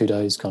 2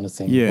 days, kind of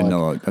thing. Yeah, Like,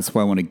 no, that's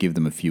why I want to give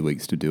them a few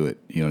weeks to do it.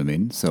 You know what I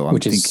mean? So I'm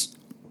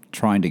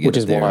trying to get which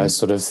it is there. why I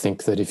sort of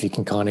think that if you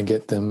can kind of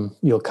get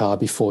your car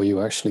before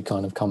you actually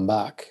kind of come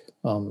back,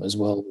 as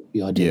well, would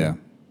be ideal. Yeah.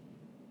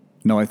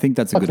 No, I think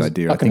that's a good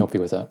idea. I can help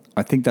you with that.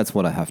 I think that's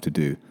what I have to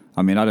do.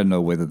 I mean, I don't know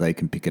whether they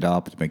can pick it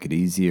up to make it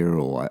easier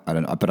or I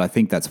don't know, but I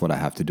think that's what I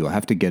have to do. I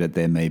have to get it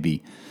there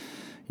maybe,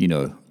 I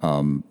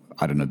don't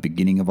know,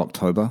 beginning of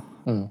October.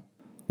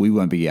 We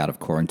won't be out of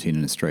quarantine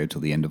in Australia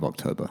till the end of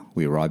October.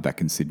 We arrive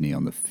back in Sydney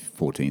on the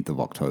 14th of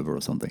October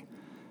or something.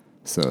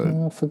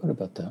 So, I forgot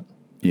about that.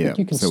 yeah. But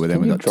you can, So then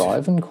can we you got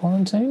drive in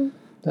quarantine?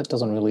 That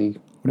doesn't really What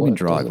do you mean work,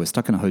 drive? does it? We're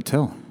stuck in a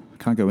hotel.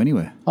 Can't go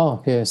anywhere.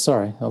 Oh, yeah,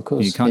 sorry. Of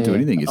course. You can't do Yeah.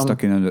 anything. You're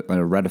stuck in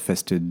a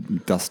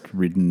rat-infested,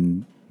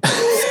 dust-ridden,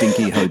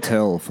 stinky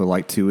hotel for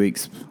like 2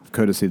 weeks,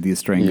 courtesy of the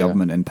Australian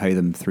government, and pay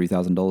them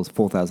 $3,000,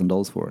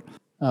 $4,000 for it.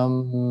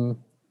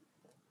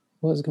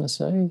 What was I going to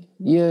say?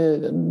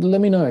 Yeah,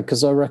 let me know,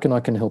 because I reckon I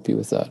can help you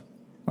with that.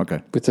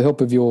 Okay. With the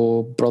help of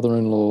your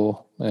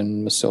brother-in-law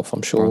and myself,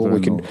 I'm sure we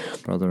can.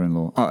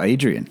 Brother-in-law. Oh,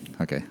 Adrian.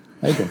 Okay.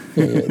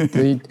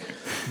 Adrian.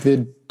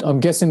 Yeah. I'm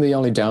guessing the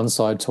only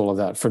downside to all of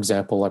that, for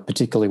example, like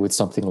particularly with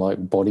something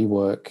like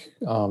bodywork,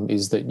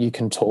 is that you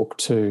can talk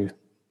to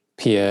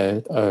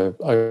Pierre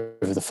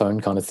over the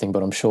phone kind of thing.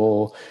 But I'm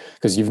sure,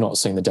 because you've not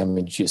seen the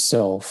damage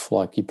yourself,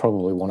 like you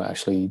probably want to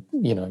actually,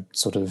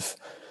 sort of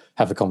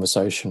have a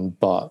conversation.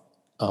 But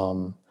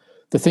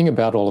the thing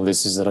about all of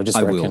this is that I just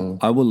reckon.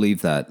 I will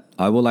leave that.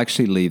 I will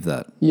actually leave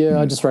that.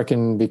 Yeah, I just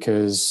reckon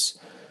because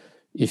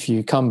if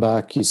you come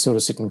back, you sort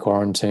of sit in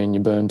quarantine, you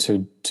burn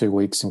two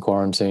weeks in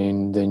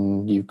quarantine,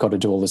 then you've got to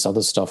do all this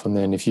other stuff. And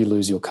then if you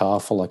lose your car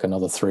for like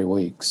another 3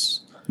 weeks.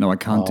 No, I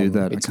can't do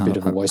that. It's I can't. a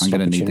bit of a wasted I'm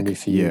gonna need opportunity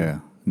for you. Yeah.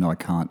 No, I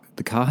can't.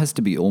 The car has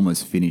to be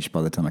almost finished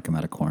by the time I come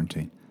out of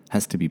quarantine.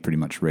 Has to be pretty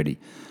much ready.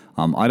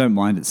 I don't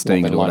mind it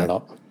staying Then at line it Auto.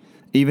 up.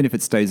 Even if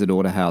it stays at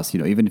Autohouse,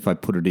 even if I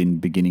put it in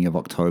beginning of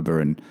October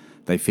and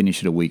they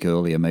finish it a week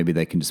earlier, maybe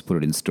they can just put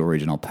it in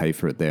storage and I'll pay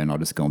for it there and I'll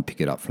just go and pick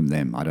it up from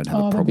them. I don't have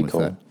a that'd problem be with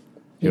cool. that.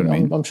 You know what I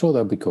mean? I'm sure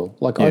that'd be cool.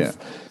 Like Yeah.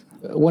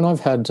 when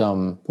I've had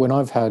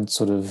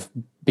sort of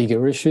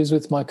bigger issues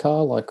with my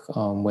car, like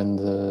when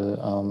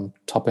the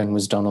top end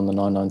was done on the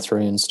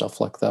 993 and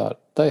stuff like that,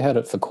 they had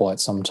it for quite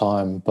some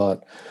time.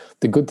 But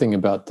the good thing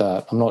about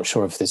that, I'm not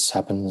sure if this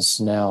happens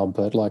now,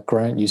 but like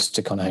Grant used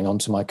to kind of hang on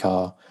to my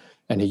car,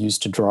 and he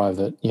used to drive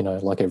it,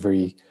 like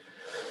every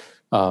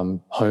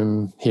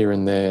home here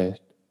and there,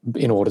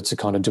 in order to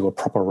kind of do a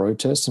proper road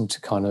test and to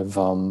kind of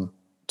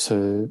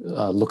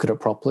look at it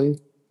properly.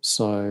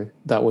 So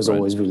that was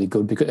always really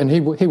good, because, and he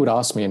would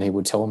ask me and he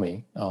would tell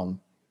me.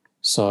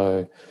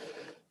 So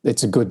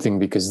it's a good thing,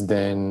 because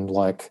then,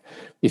 like,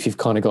 if you've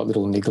kind of got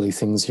little niggly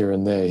things here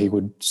and there, he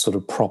would sort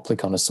of properly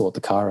kind of sort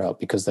the car out,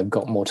 because they've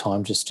got more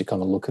time just to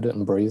kind of look at it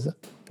and breathe it.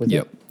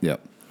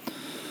 Yep.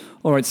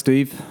 All right,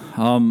 Steve.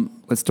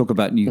 Let's talk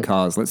about new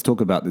cars. Let's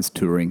talk about this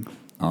Touring.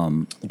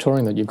 The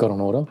Touring that you've got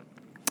on order.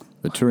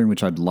 The Touring,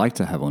 which I'd like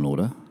to have on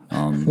order.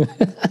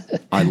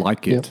 I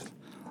like it. Yep.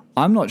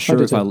 I'm not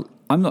sure if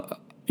I'm not.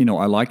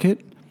 I like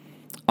it.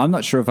 I'm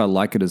not sure if I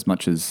like it as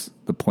much as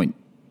the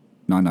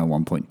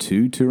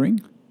 991.2 Touring.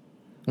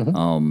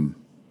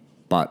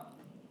 But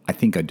I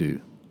think I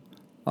do.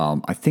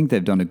 I think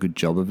they've done a good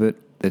job of it.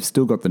 They've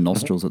still got the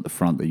nostrils at the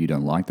front that you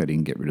don't like. They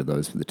didn't get rid of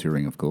those for the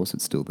Touring, of course.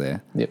 It's still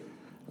there. Yep.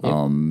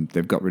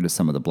 They've got rid of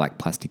some of the black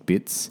plastic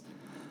bits.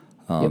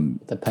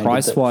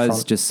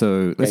 Price-wise, just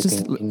so... let's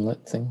just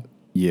inlet thing.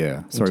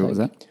 Yeah. Sorry, what was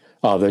that?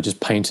 Oh, they just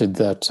painted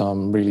that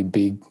really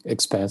big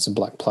expanse of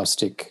black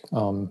plastic,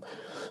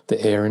 the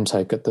air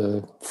intake at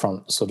the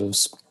front, sort of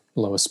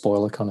lower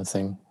spoiler kind of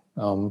thing,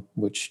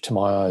 which to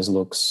my eyes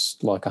looks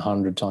like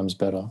 100 times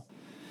better.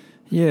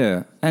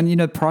 Yeah,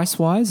 and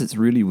price-wise, it's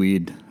really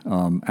weird.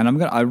 And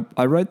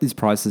I wrote these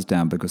prices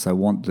down because I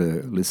want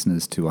the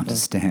listeners to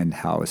understand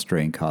how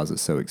Australian cars are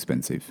so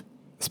expensive,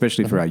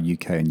 especially for our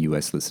UK and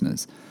US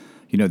listeners.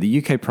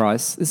 The UK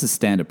price, this is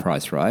standard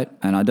price, right?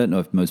 And I don't know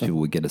if most people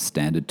would get a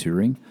standard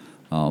Touring.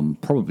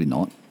 Probably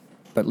not.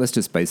 But let's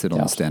just base it on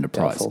the standard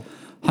price.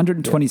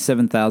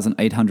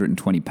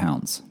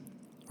 £127,820.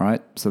 All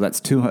right? So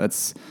that's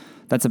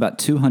about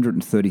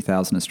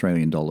 230,000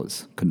 Australian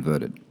dollars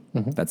converted.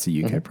 That's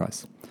the UK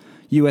price.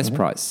 US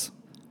price,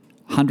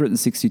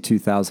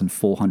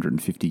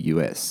 162,450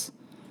 US.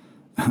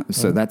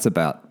 So that's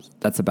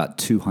about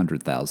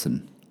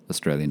 200,000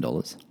 Australian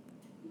dollars.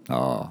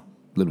 A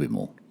little bit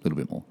more.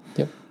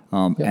 Yep.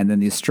 And then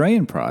the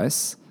Australian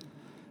price,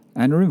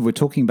 and remember, we're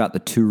talking about the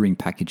Touring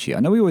package here. I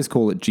know we always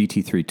call it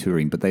GT3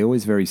 Touring, but they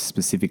always very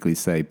specifically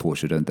say,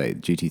 Porsche, don't they?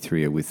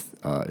 GT3 are with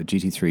a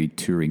GT3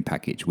 Touring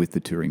package, with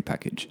the Touring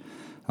package.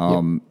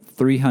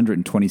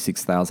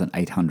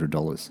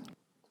 $326,800.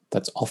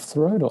 That's off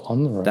the road or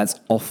on the road? That's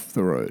off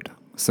the road.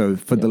 So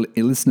for the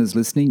listeners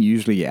listening,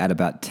 usually you add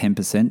about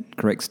 10%,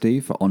 correct,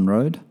 Steve, for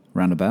on-road,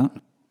 roundabout?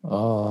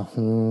 Don't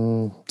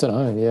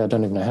know. Yeah, I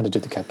don't even know how to do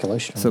the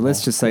calculation. So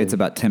let's just say it's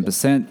about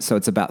 10%. So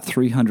it's about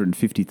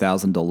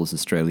 $350,000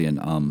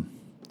 Australian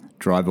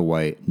drive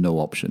away, no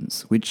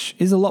options, which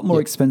is a lot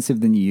more expensive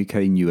than the UK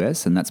and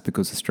US, and that's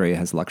because Australia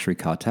has luxury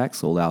car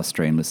tax. All our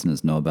Australian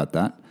listeners know about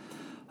that.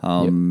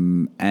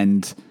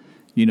 And,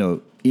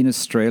 in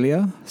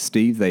Australia,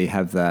 Steve, they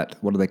have that,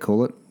 what do they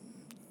call it?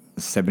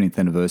 The 70th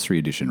anniversary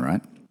edition,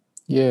 right?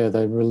 Yeah,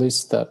 they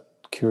released that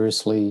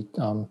curiously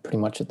pretty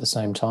much at the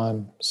same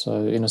time.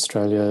 So in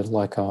Australia,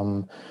 like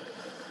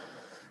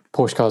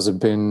Porsche cars have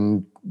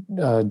been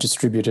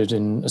distributed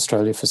in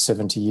Australia for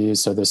 70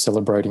 years, so they're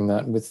celebrating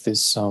that with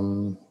this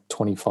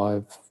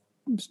 25.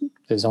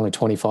 There's only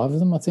 25 of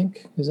them, I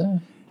think, is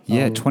there?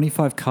 Yeah,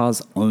 25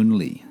 cars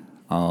only.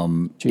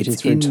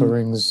 GT3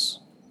 Tourings.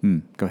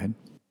 Go ahead.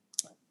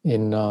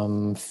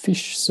 In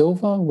Fish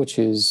Silver, which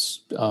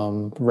is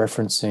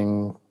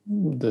referencing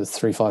the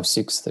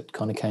 356 that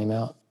kind of came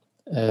out.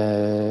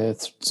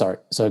 So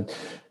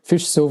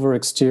Fish Silver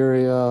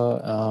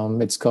exterior.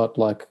 It's got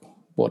like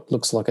what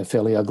looks like a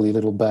fairly ugly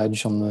little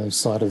badge on the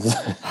side of the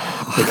car.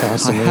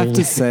 I have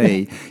to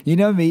say,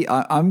 me,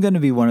 I'm going to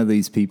be one of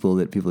these people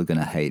that people are going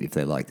to hate if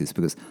they like this,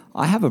 because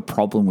I have a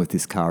problem with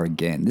this car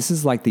again. This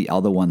is like the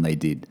other one they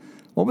did.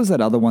 What was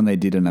that other one they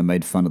did, and I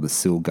made fun of the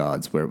sill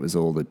guards, where it was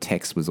all the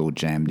text was all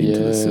jammed into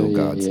the sill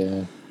guards?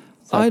 Yeah.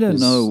 I don't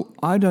know.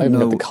 I even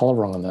got the color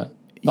wrong on that.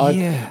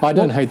 I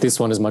don't hate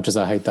this one as much as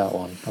I hate that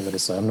one, I've got to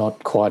say. I'm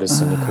not quite as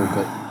cynical,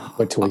 but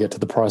wait till we get to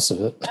the price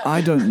of it. I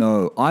don't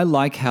know. I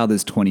like how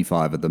there's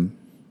 25 of them,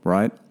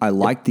 right? I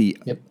like the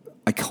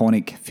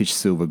iconic fish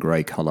silver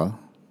grey color,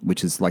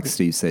 which is, like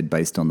Steve said,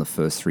 based on the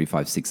first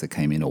 356 that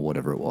came in or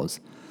whatever it was.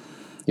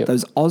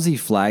 Those Aussie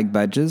flag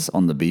badges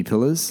on the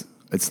B-pillars,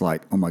 it's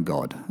like, oh my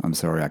God, I'm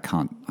sorry, I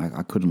can't.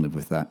 I couldn't live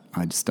with that.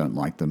 I just don't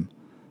like them.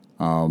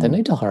 They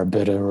need to hire a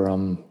better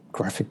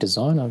graphic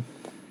designer.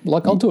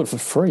 I'll do it for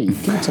free.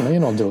 Give it to me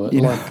and I'll do it.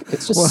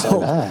 It's just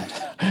so bad.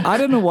 I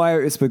don't know why.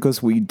 It's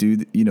because we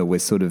do, we're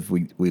sort of,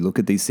 we look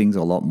at these things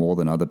a lot more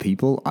than other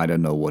people. I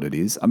don't know what it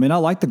is. I mean, I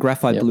like the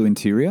graphite blue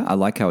interior. I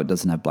like how it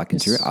doesn't have black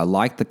interior. I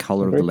like the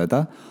color of the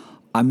leather.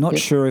 I'm not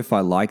sure if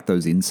I like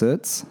those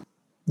inserts.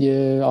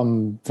 Yeah,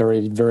 I'm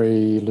very,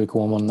 very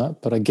lukewarm on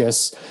that. But I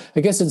guess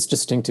it's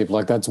distinctive.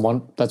 Like that's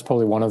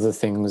probably one of the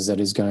things that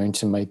is going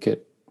to make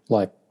it,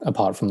 like,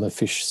 apart from the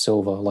fish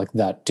silver, like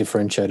that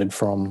differentiated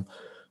from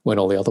when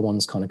all the other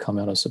ones kind of come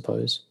out, I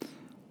suppose.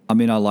 I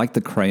mean, I like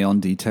the crayon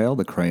detail.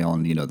 The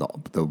crayon,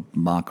 the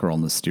marker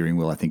on the steering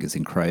wheel, I think is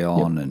in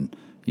crayon, Yep. and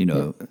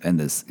Yep. and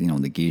there's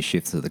the gear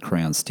shifts of the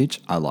crayon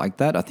stitch. I like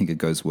that. I think it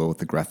goes well with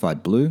the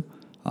graphite blue.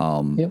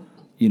 Yep.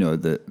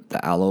 The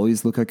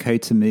alloys look okay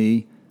to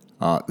me.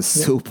 The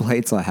sill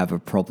plates I have a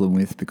problem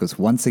with because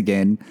once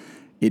again,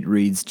 it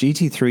reads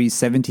GT3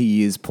 70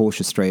 years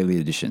Porsche Australia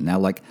edition. Now,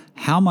 like,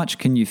 how much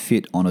can you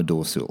fit on a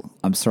door sill?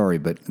 I'm sorry,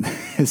 but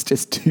there's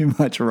just too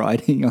much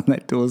writing on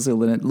that door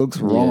sill and it looks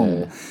wrong.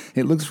 Yeah.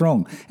 It looks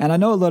wrong. And I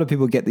know a lot of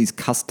people get these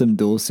custom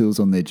door sills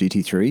on their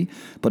GT3,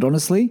 but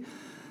honestly,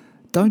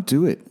 don't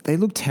do it. They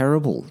look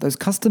terrible. Those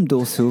custom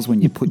door sills,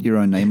 when you put your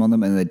own name on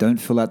them and they don't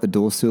fill out the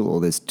door sill, or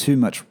there's too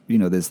much,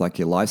 there's like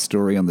your life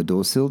story on the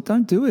door sill,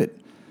 don't do it.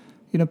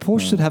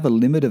 Porsche should have a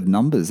limit of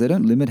numbers. They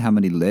don't limit how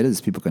many letters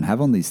people can have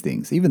on these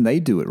things. Even they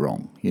do it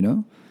wrong.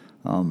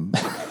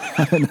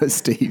 I don't know,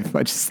 Steve.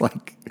 I just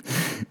like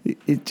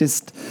it.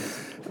 Just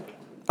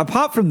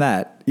apart from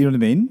that, you know what I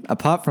mean.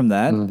 Apart from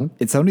that,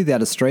 it's only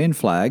that Australian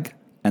flag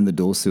and the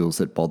door sills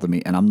that bother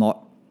me. And I'm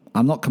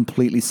not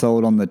completely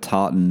sold on the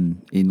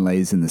tartan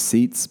inlays in the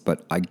seats,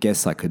 but I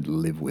guess I could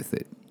live with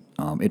it.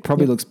 It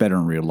probably looks better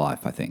in real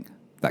life. I think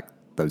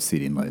those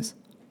seat inlays.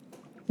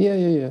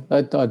 Yeah.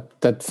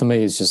 That for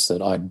me is just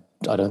that I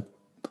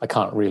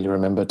can't really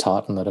remember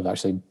tartan that I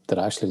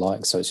actually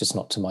like, so it's just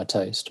not to my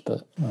taste.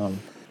 But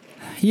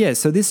Yeah,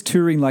 so this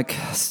touring, like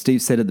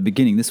Steve said at the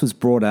beginning, this was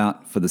brought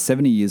out for the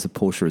 70 years of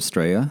Porsche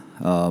Australia.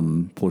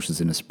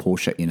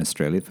 Porsche in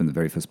Australia from the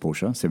very first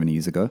Porsche 70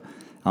 years ago.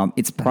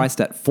 It's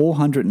priced at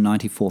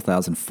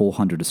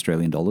 494,400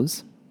 Australian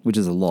dollars, which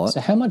is a lot. so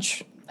how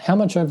much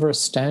over a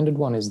standard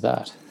one is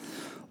that?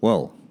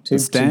 Well, To- the to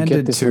get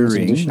standard this limited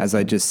touring, edition as I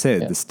thing. just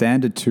said, Yeah. the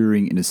standard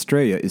touring in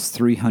Australia is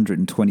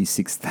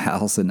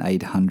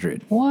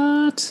 326,800.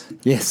 What?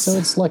 Yes. So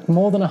it's like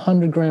more than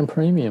 $100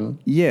 premium.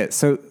 Yeah,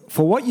 so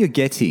for what you're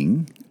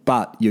getting,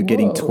 but you're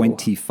getting Whoa.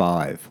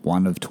 25,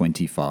 one of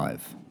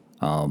 25.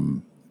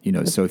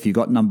 So if you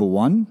got number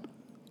one,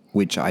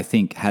 which I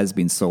think has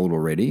been sold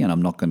already, and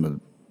I'm not going to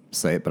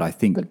say it, but I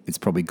think it's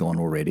probably gone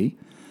already.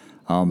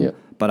 Yeah.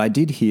 But I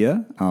did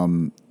hear,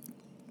 and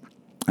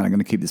I'm going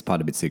to keep this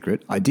part a bit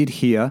secret, I did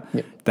hear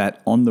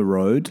that on the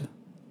road,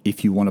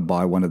 if you want to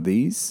buy one of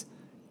these,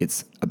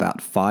 it's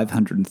about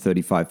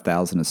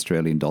 535,000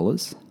 Australian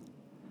dollars.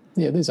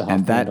 Yeah, these are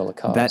And $500,000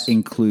 cars. that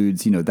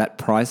includes, that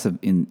price of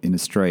in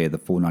Australia, the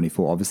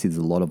 494. Obviously, there's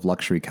a lot of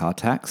luxury car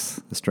tax.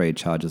 Australia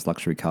charges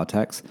luxury car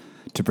tax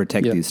to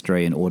protect the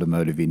Australian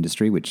automotive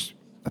industry, which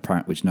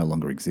no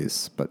longer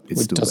exists, but it's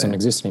Which still doesn't there.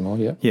 exist anymore,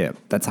 yeah. Yeah,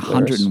 that's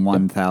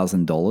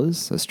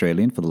 $101,000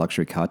 Australian for the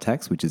luxury car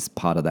tax, which is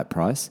part of that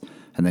price,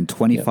 and then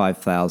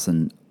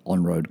 25,000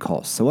 on-road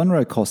costs. So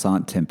on-road costs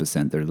aren't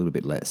 10%; they're a little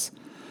bit less.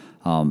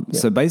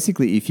 So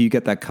basically, if you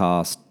get that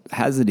car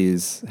as it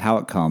is, how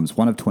it comes,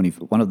 one of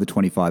the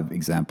 25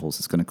 examples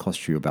is going to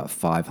cost you about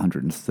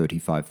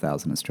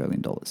 535,000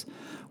 Australian dollars,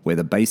 where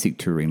the basic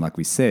touring, like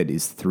we said,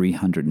 is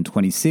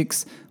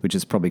 326, which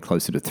is probably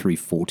closer to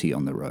 340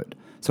 on the road.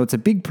 So it's a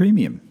big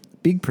premium.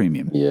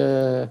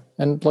 Yeah,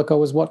 and like I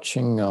was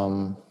watching,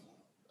 I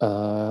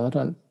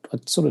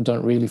sort of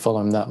don't really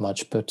follow him that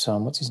much, but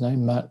what's his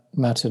name?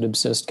 Matt at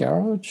Obsessed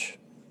Garage.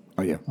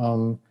 Oh yeah.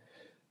 I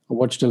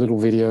watched a little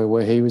video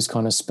where he was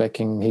kind of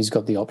speccing. He's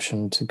got the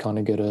option to kind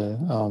of get a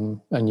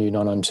new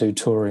 992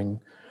 touring,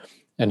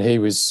 and he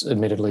was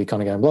admittedly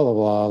kind of going blah blah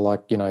blah,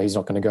 like he's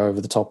not going to go over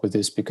the top with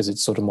this because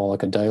it's sort of more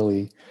like a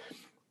daily.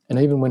 And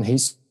even when he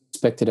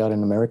spec'd it out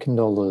in American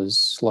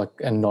dollars, like,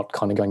 and not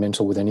kind of going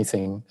mental with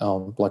anything,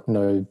 like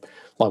no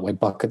lightweight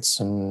buckets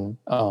and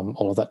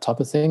all of that type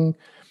of thing,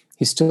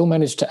 he still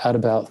managed to add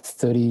about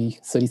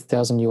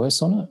 30,000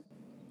 US on it.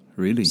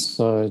 Really?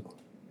 So,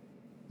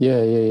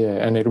 yeah.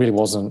 And it really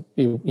wasn't,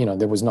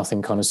 there was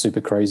nothing kind of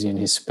super crazy in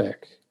his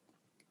spec.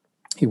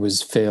 He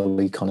was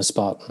fairly kind of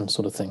Spartan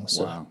sort of thing.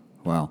 So,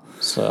 Wow.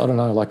 So I don't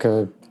know, like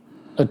a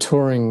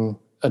touring,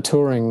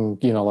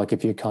 like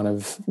if you kind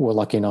of were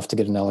lucky enough to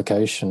get an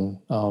allocation,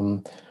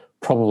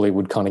 probably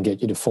would kind of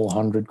get you to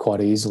 400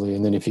 quite easily.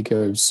 And then if you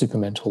go super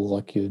mental,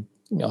 like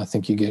I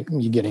think you're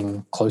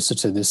getting closer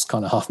to this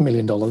kind of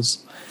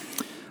 $500,000.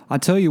 I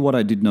tell you what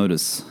I did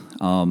notice.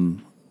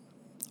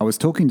 I was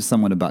talking to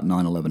someone about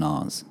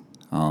 911Rs,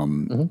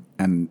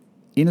 and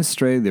in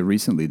Australia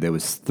recently there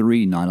was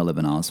 3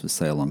 911Rs for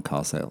sale on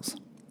car sales,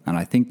 and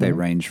I think they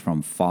range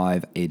from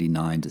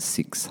 589 to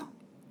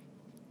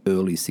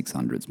early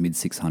 600s, mid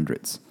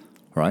 600s,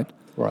 right?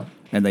 Right.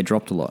 And they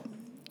dropped a lot.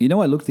 I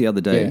looked the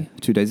other day,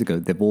 2 days ago.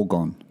 They've all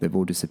gone. They've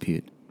all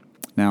disappeared.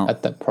 Now,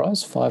 At that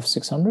price,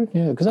 500-600,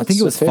 yeah, because I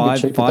think it was a fair bit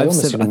five cheaper. They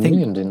almost hit seven. $1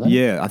 million, didn't they?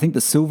 Yeah, I think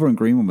the silver and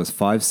green one was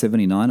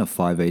 579 or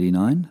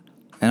 589.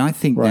 And I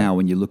think Right. now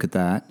when you look at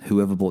that,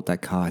 whoever bought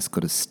that car has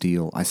got a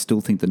steal. I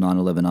still think the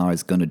 911R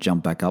is going to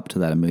jump back up to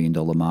that $1 million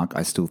mark.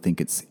 I still think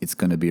it's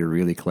going to be a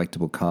really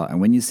collectible car. And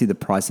when you see the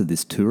price of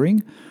this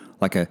Touring,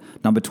 like a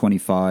number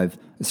 25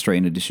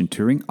 Australian Edition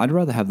Touring, I'd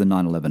rather have the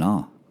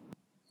 911R.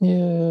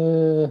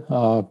 Yeah.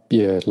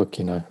 Look,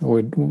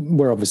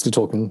 we're obviously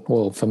talking.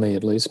 Well, for me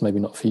at least, maybe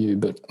not for you,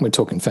 but we're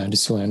talking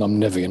Fantasyland. I'm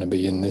never going to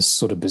be in this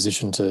sort of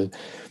position to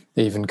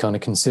even kind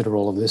of consider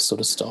all of this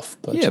sort of stuff.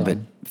 But But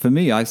for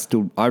me, I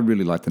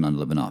really like the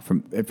 911R.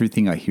 From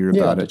everything I hear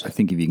about it, I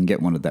think if you can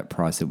get one at that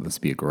price, it must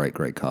be a great,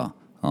 great car.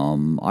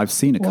 I've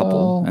seen a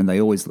couple, and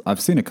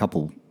I've seen a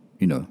couple.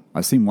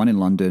 I've seen one in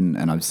London,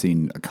 and I've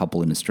seen a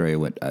couple in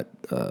Australia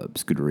at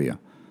Scuderia.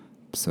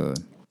 So.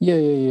 Yeah.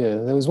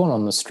 There was one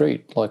on the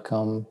street,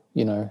 remember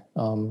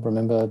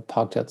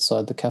parked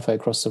outside the cafe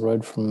across the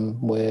road from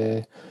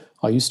where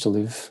I used to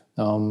live.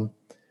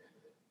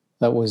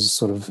 That was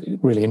sort of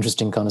really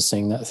interesting, kind of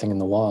seeing that thing in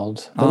the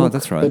wild.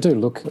 That's right. They do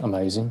look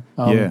amazing.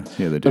 Yeah,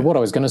 they do. But what I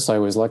was going to say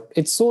was,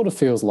 it sort of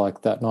feels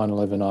like that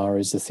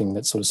 911R is the thing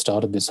that sort of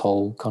started this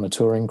whole kind of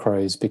touring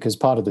craze, because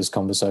part of this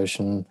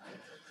conversation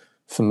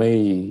for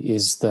me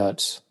is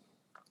that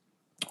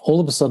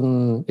all of a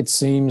sudden, it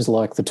seems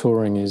like the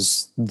Touring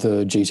is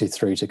the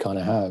GT3 to kind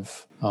of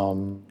have.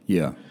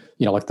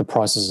 Like the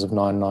prices of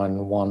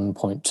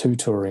 991.2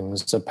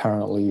 Tourings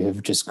apparently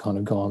have just kind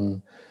of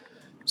gone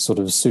sort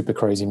of super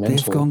crazy mental.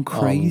 They've gone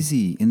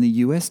crazy in the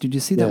US. Did you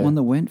see that one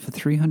that went for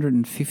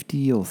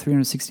 350 or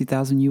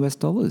 360,000 US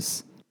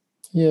dollars?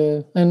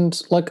 Yeah,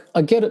 and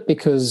I get it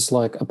because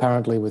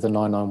apparently with a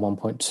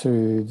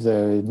 991.2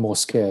 they're more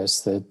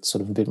scarce, they're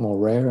sort of a bit more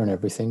rare and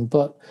everything,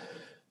 but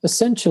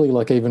essentially,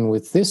 even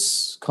with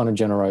this kind of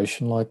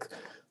generation,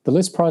 the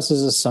list price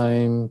is the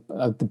same.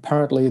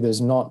 Apparently,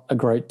 there's not a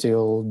great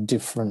deal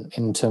different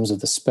in terms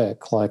of the spec.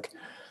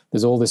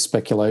 There's all this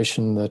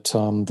speculation that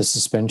the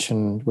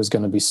suspension was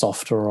going to be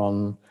softer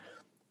on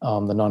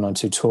the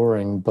 992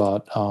 Touring,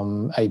 but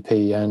AP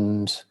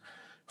and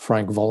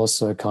Frank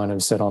Volliser kind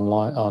of said on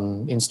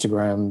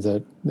Instagram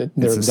that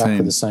they're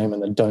exactly the same,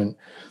 and they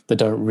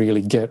don't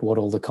really get what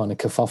all the kind of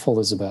kerfuffle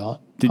is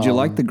about. Did you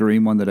like the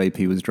green one that AP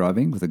was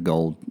driving with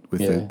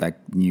that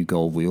new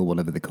gold wheel,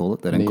 whatever they call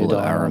it? They don't call it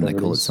Arum, they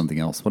call it something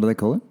else. What do they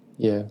call it?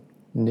 Yeah,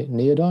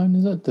 Neodyne,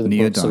 is it?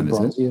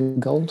 Neodyne, is it?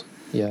 Gold.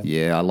 Yeah.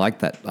 Yeah, I like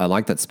that. I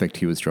like that spec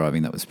he was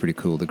driving. That was pretty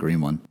cool, the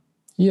green one.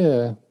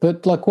 Yeah,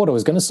 but what I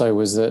was going to say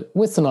was that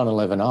with the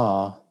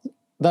 911R,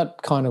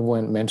 that kind of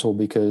went mental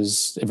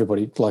because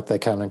everybody, they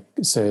kind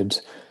of said,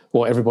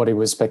 well, everybody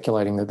was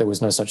speculating that there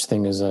was no such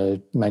thing as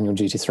a manual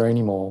GT3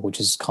 anymore, which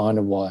is kind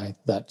of why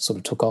that sort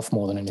of took off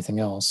more than anything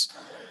else.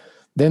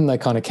 Then they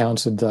kind of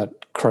countered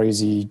that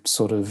crazy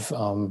sort of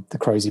the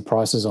crazy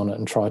prices on it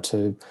and tried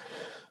to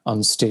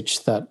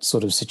unstitch that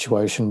sort of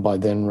situation by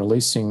then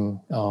releasing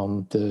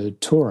the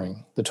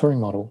touring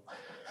model.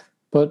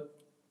 But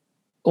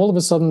all of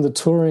a sudden, the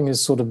Touring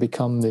has sort of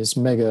become this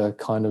mega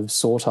kind of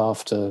sought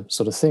after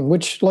sort of thing,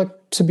 which,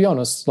 to be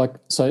honest,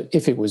 so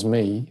if it was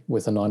me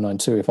with a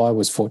 992, if I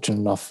was fortunate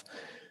enough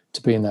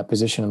to be in that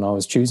position and I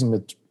was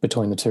choosing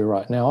between the two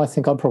right now, I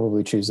think I'd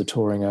probably choose the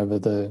Touring over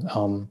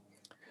the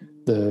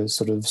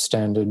sort of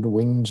standard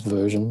winged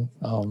version.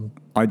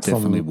 I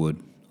definitely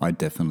would.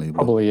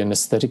 Probably an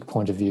aesthetic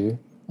point of view.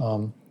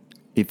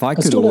 If I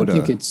could order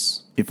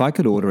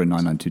a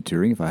 992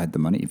 Touring, if I had the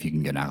money, if you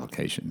can get an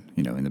allocation,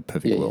 in the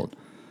perfect world.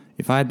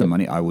 If I had the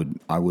money, I would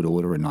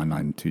order a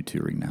 992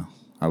 Touring now.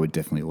 I would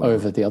definitely order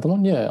over the other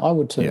one. Yeah, I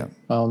would too. Yeah.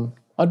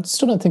 I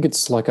still don't think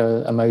it's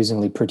a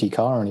amazingly pretty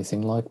car or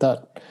anything like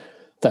that.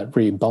 That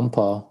rear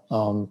bumper,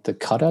 the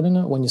cutout in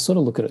it, when you sort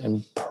of look at it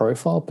in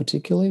profile,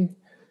 particularly,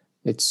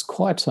 it's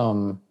quite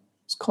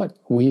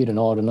weird and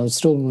odd. And I'm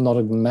still not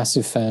a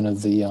massive fan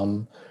of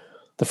the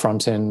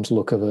front end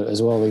look of it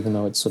as well, even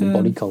though it's sort of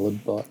body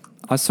colored. But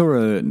I saw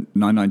a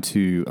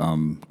 992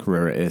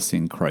 Carrera S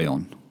in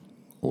crayon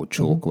or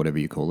chalk, whatever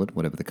you call it,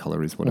 whatever the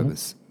color is, whatever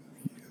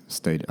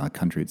state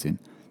country it's in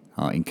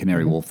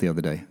Canary Wharf the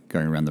other day,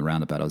 going around the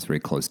roundabout. I was very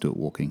close to it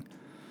walking.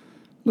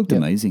 Looked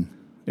amazing.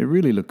 It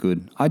really looked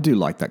good. I do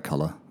like that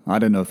color. I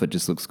don't know if it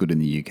just looks good in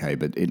the UK,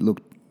 but it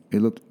looked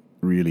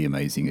really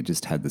amazing. It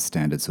just had the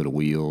standard sort of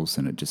wheels,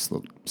 and it just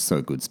looked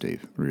so good,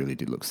 Steve. It really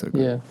did look so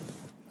good.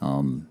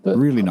 Yeah.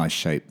 Really nice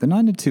shape. The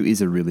 992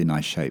 is a really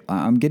nice shape.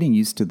 I'm getting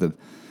used to the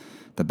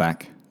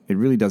back. It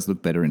really does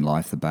look better in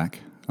life, the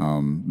back.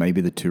 Maybe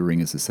the Touring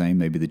is the same.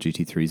 Maybe the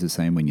GT3 is the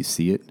same when you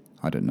see it.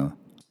 I don't know.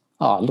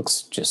 It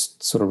looks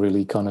just sort of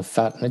really kind of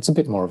fat, and it's a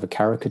bit more of a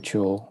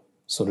caricature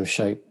sort of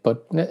shape.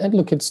 But and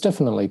look, it's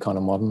definitely kind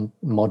of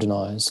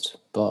modernized,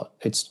 but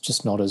it's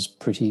just not as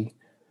pretty.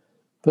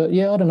 But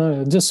yeah, I don't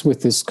know. Just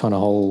with this kind of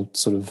whole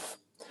sort of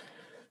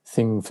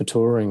thing for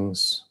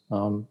Tourings,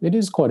 it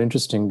is quite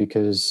interesting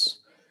because,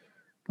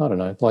 I don't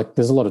know,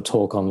 there's a lot of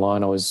talk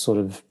online. I was sort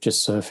of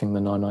just surfing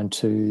the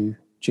 992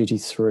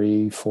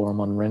 GT3 forum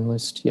on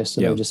Renlist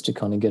yesterday just to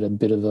kind of get a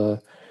bit of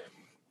a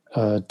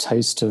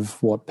taste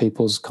of what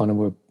people's kind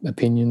of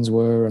opinions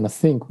were. And I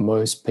think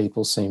most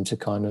people seem to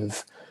kind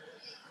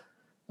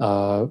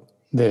of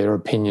their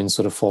opinions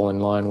sort of fall in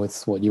line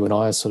with what you and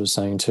I are sort of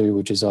saying too,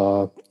 which is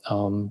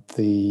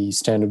the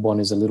standard one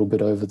is a little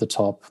bit over the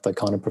top. They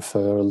kind of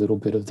prefer a little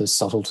bit of the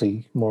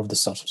subtlety, more of the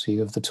subtlety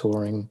of the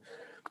touring.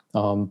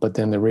 But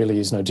then there really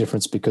is no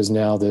difference, because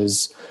now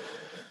there's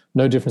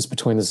no difference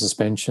between the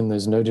suspension.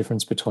 There's no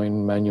difference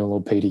between manual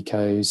or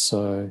PDK.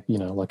 So,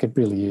 like it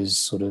really is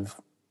sort of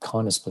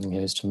kind of splitting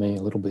hairs to me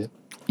a little bit.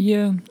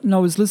 Yeah, no,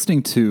 I was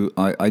listening to,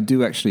 I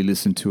do actually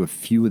listen to a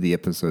few of the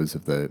episodes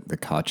of the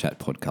Car Chat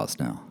podcast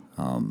now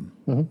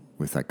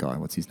with that guy.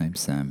 What's his name?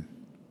 Sam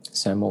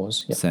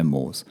Moores. Yep. Sam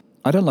Moores.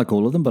 I don't like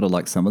all of them, but I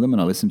like some of them.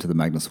 And I listened to the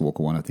Magnus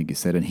Walker one, I think he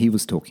said, and he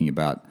was talking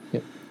about,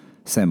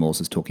 Sam Moores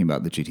was talking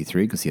about the GT3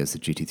 because he has the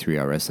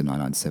GT3 RS, a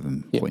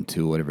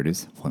 997.2 or whatever it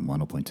is,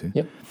 0.1 or 0.2.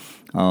 Yep.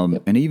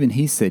 And even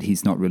he said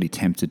he's not really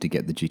tempted to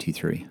get the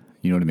GT3.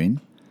 You know what I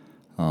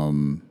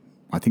mean?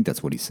 I think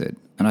that's what he said.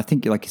 And I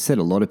think, like you said,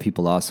 a lot of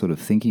people are sort of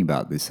thinking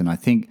about this. And I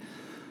think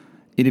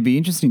it'd be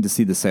interesting to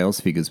see the sales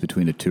figures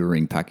between a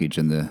touring package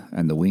and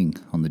the wing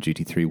on the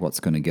GT3.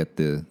 What's going to get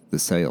the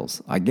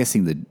sales? I'm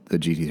guessing the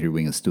GT3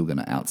 wing is still going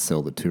to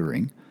outsell the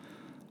touring.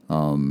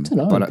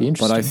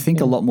 But I think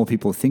a lot more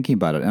people are thinking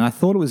about it. And I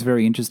thought it was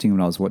very interesting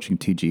when I was watching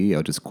TGE.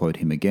 I'll just quote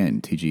him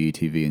again, TGE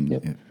TV, and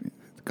the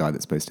guy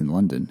that's based in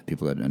London,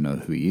 people that don't know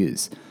who he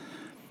is.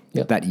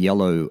 That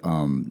yellow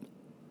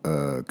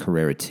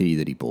Carrera T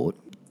that he bought,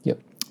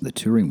 the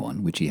touring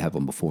one, which he had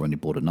on before and he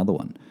bought another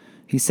one.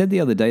 He said the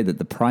other day that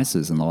the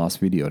prices in the last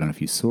video, I don't know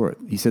if you saw it,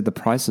 he said the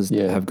prices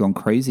have gone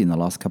crazy in the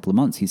last couple of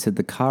months. He said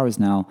the car is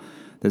now,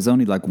 there's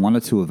only like one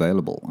or two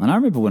available. And I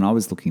remember when I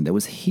was looking, there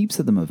was heaps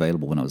of them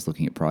available when I was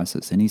looking at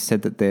prices. And he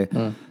said that they're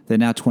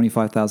now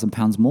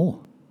 £25,000 more.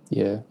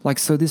 Yeah. Like,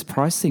 so this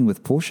pricing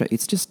with Porsche,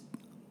 it's just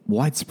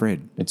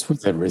widespread. It's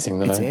with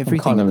everything. It's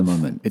everything at the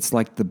moment. It's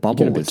like the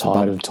bubble. I get a bit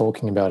tired of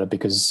talking about it,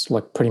 because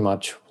like pretty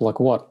much like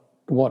what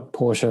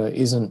Porsche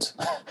isn't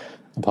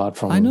apart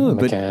from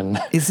Macan.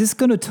 But is this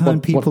going to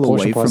turn people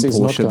away from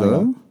Porsche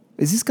though?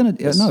 Is this going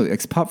to, no,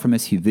 apart from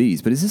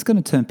SUVs, but is this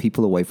going to turn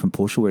people away from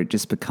Porsche where it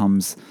just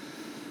becomes,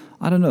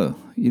 I don't know,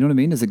 you know what I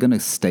mean? Is it going to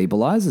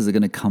stabilize? Is it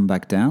going to come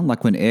back down?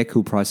 Like when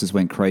air-cooled prices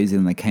went crazy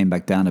and they came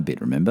back down a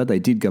bit, remember? They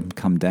did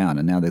come down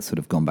and now they've sort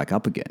of gone back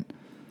up again.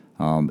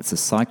 It's a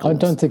cycle. I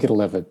don't think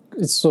it'll ever,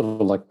 it's sort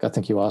of like, I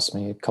think you asked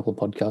me a couple of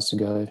podcasts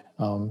ago,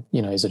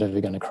 is it ever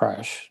going to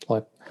crash?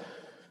 Like,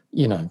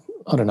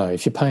 I don't know,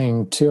 if you're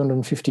paying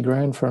 250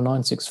 grand for a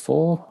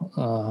 964,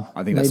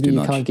 I think that's too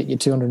much.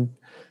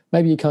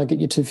 Maybe you can't get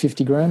your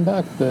 250 grand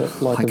back,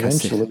 but like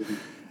eventually.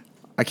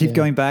 I keep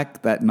going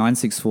back, that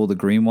 964, the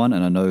green one,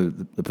 and I know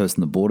the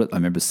person that bought it, I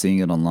remember seeing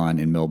it online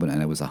in Melbourne,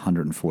 and it was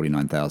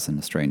 149,000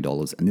 Australian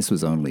dollars, and this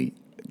was only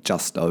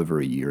just over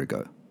a year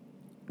ago,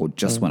 or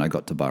just when I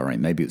got to Bahrain.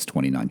 Maybe it's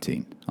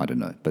 2019, I don't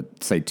know,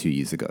 but say 2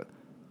 years ago.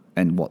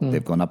 And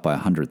they've gone up by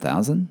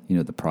 100,000?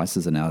 The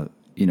prices are now,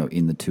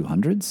 in the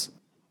 200s.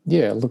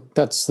 Yeah, look,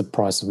 that's the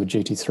price of a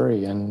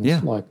GT3. And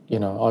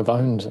I've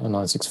owned a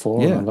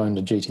 964 and I've owned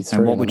a GT3.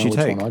 And what would you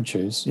take? Which one I'd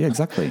choose. Yeah,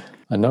 exactly.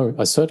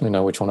 I certainly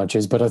know which one I'd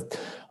choose. But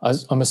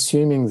I'm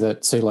assuming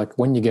that, see, like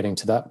when you're getting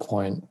to that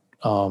point,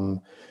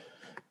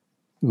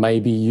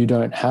 maybe you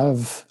don't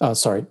have,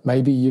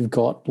 maybe you've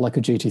got like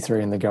a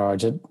GT3 in the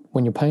garage.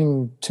 When you're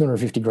paying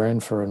 250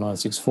 grand for a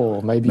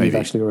 964, maybe you've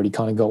actually already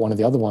kind of got one of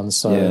the other ones.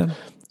 So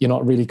you're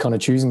not really kind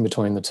of choosing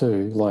between the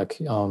two, like,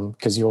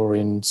 because you're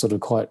in sort of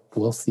quite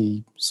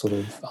wealthy sort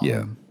of.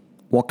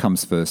 What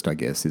comes first, I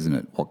guess, isn't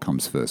it? What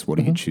comes first? What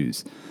do you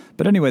choose?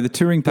 But anyway, the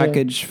touring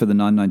package for the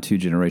 992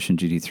 generation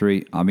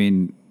GT3, I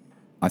mean,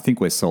 I think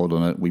we're sold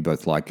on it. We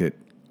both like it.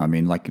 I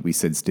mean, like we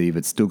said, Steve,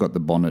 it's still got the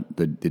bonnet,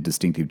 the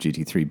distinctive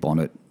GT3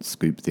 bonnet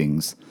scoop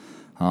things.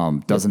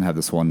 Doesn't have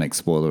the Swan Neck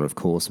spoiler, of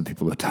course, for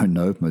people that don't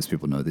know. Most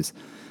people know this.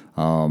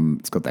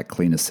 It's got that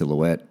cleaner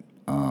silhouette.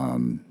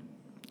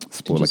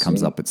 Spoiler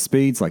comes up at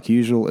speeds like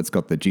usual. It's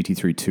got the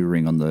GT3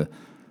 touring on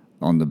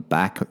the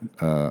back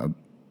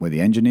where the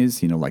engine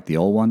is, like the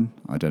old one.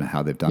 I don't know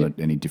how they've done it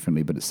any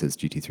differently, but it says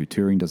GT3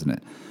 touring, doesn't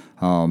it?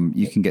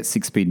 You can get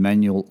 6-speed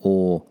manual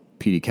or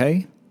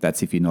PDK.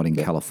 That's if you're not in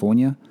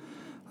California.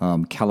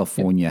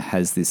 California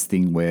has this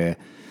thing where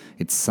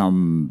it's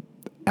some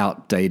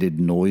outdated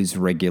noise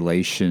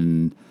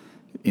regulation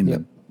in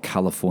the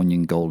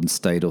Californian Golden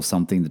State or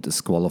something that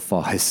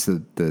disqualifies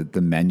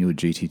the manual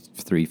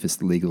GT3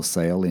 for legal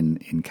sale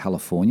in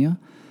California.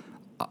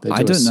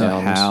 I don't know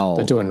how.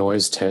 They do a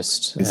noise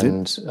test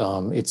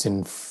it's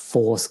in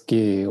fourth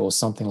gear or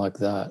something like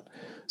that.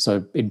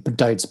 So it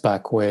dates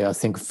back where I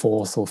think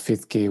fourth or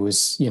fifth gear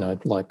was,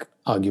 like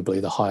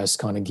arguably the highest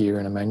kind of gear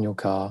in a manual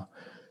car.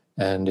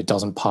 And it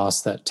doesn't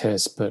pass that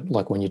test. But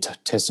like when you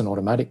test an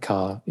automatic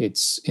car,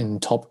 it's in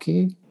top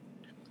gear.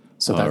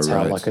 So that's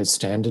how like a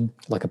standard,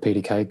 like a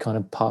PDK kind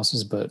of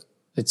passes, but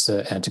it's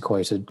an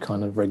antiquated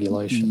kind of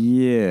regulation.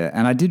 Yeah,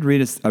 and I did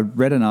read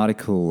an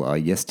article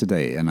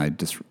yesterday, and I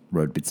just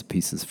wrote bits and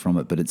pieces from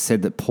it, but it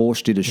said that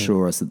Porsche did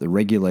assure us that the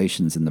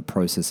regulations in the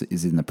process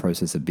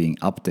of being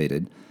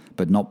updated,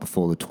 but not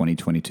before the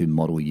 2022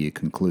 model year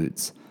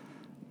concludes.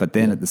 But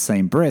then at the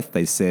same breath,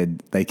 they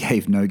said they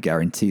gave no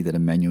guarantee that a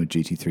manual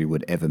GT3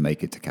 would ever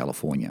make it to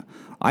California.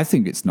 I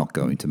think it's not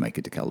going to make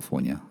it to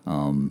California.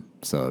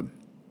 So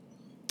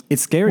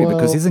it's scary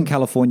because isn't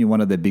California one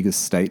of the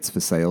biggest states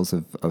for sales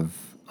of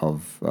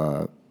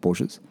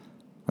Porsches?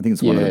 I think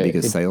it's one of the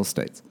biggest sales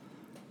states.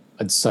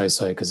 I'd say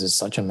so because there's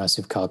such a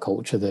massive car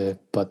culture there.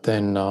 But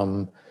then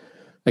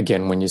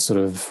again, when you sort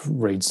of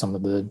read some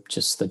of the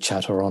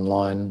chatter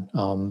online,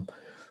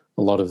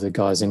 a lot of the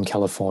guys in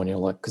California,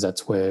 like, because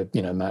that's where,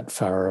 Matt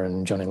Farah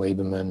and Johnny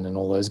Lieberman and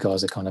all those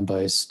guys are kind of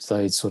based,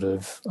 they sort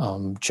of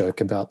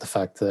joke about the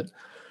fact that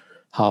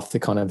half the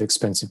kind of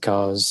expensive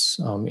cars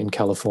in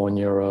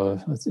California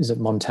are, is it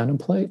Montana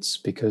plates?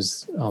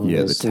 Because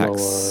the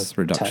tax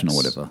reduction or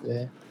whatever.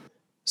 Yeah.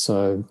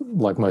 So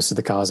like most of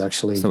the cars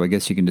actually. So I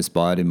guess you can just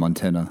buy it in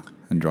Montana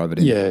and drive it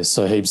in. Yeah.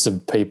 So heaps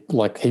of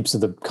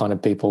the kind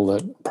of people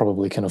that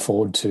probably can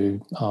afford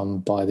to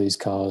buy these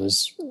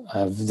cars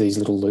have these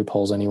little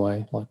loopholes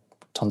anyway. Like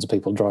tons of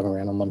people driving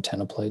around on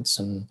Montana plates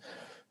and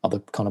other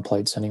kind of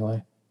plates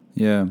anyway.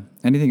 Yeah.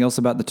 Anything else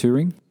about the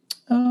touring?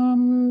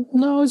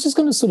 No, I was just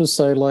going to sort of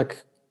say,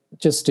 like,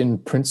 just in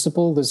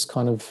principle, this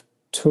kind of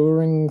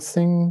touring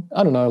thing.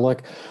 I don't know,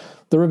 like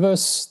the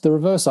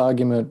reverse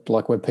argument,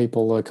 like where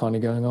people are kind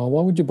of going, oh,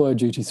 why would you buy a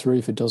GT3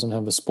 if it doesn't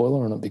have a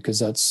spoiler on it? Because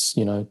that's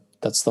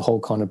the whole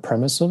kind of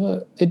premise of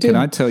it. Can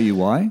I tell you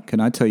why? Can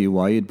I tell you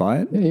why you'd buy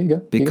it? Yeah, you go.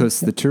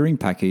 Because the touring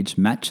package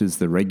matches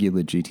the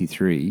regular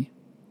GT3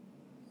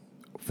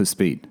 for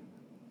speed.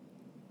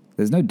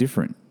 There's no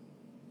different.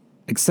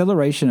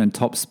 Acceleration and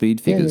top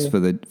speed figures for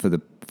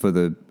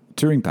the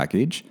touring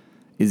package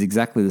is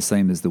exactly the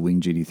same as the Wing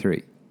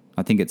GT3.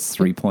 I think it's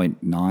 3.9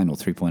 or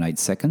 3.8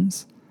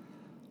 seconds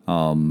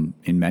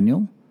in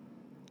manual.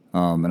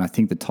 And I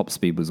think the top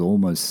speed was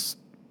almost,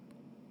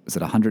 is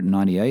it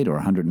 198 or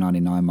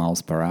 199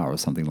 miles per hour or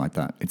something like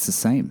that? It's the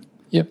same.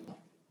 Yep.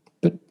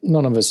 But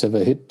none of us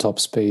ever hit top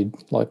speed,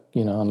 like,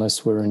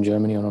 unless we're in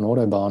Germany on an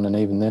Autobahn, and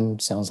even then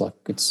sounds like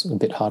it's a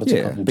bit harder to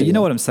kind of do. But you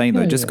know what I'm saying,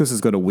 though? Just because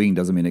it's got a wing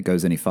doesn't mean it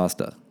goes any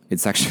faster.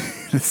 It's actually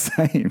the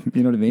same.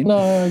 You know what I mean?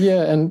 No,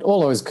 yeah. And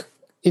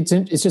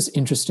it's just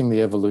interesting,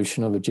 the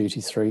evolution of a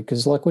GT3,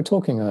 because, like, we're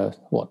talking,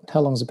 how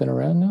long has it been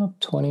around now?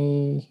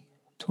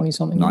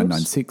 20-something years?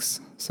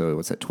 996. So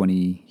what's that,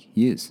 20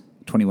 years?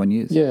 21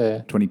 years?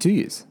 Yeah. 22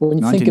 years. Well, when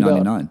you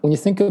 1999. when you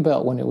think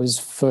about when it was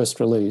first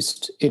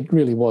released, it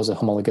really was a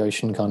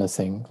homologation kind of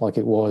thing. Like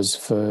it was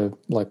for,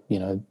 like,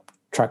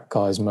 track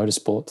guys,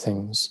 motorsport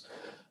things.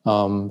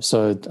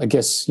 So I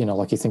guess,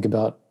 like you think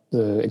about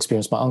the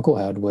experience my uncle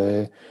had,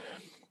 where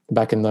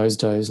back in those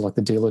days, like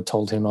the dealer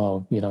told him,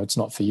 oh, it's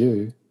not for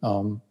you.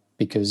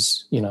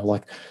 Because,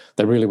 like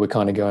they really were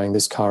kind of going,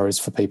 this car is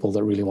for people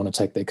that really want to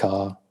take their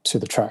car to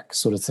the track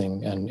sort of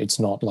thing. And it's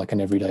not like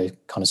an everyday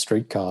kind of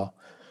street car.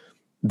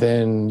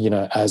 Then,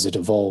 as it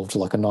evolved,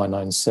 like a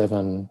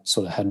 997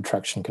 sort of had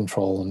traction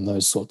control and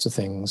those sorts of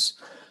things.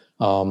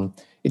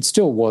 It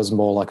still was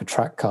more like a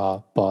track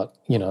car, but,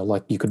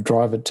 like you could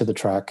drive it to the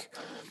track,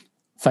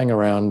 fang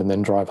around and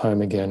then drive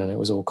home again. And it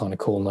was all kind of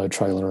cool, no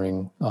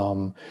trailering.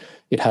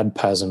 It had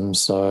PASM,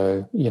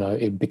 so,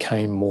 it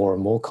became more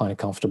and more kind of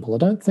comfortable.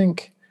 I'm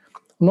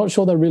not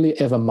sure they really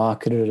ever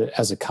marketed it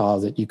as a car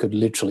that you could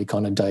literally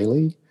kind of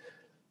daily.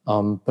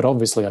 But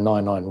obviously a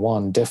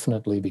 991,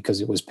 definitely, because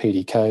it was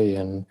PDK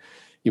and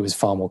it was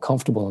far more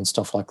comfortable and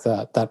stuff like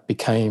that. That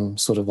became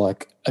sort of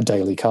like a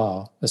daily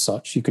car as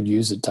such. You could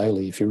use it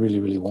daily if you really,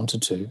 really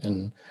wanted to.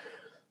 And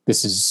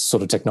this is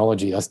sort of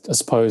technology. I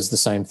suppose the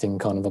same thing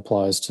kind of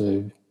applies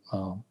to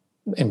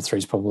M3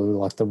 is probably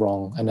like the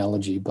wrong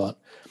analogy, but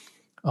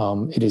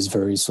it is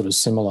very sort of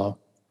similar.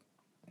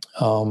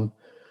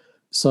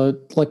 So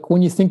like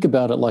when you think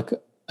about it, like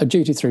a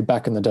GT3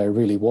 back in the day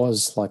really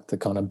was like the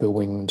kind of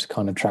bill-winged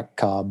kind of track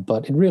car,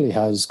 but it really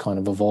has kind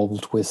of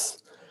evolved with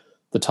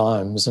the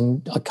times.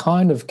 And I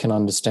kind of can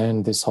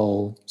understand this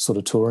whole sort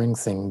of touring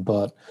thing,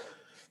 but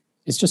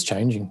it's just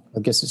changing. I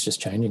guess it's just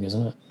changing,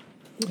 isn't it?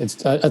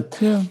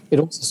 It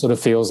also sort of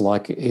feels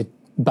like it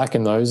back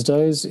in those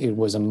days, it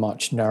was a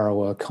much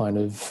narrower kind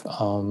of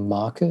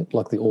market.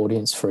 Like the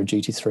audience for a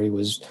GT3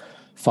 was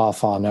far,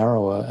 far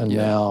narrower. And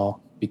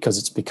now, because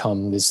it's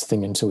become this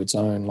thing into its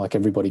own, like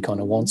everybody kind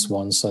of wants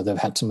one, so they've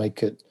had to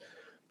make it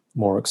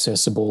more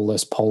accessible,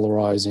 less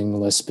polarizing,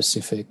 less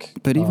specific.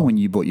 But even when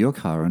you bought your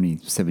car only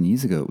 7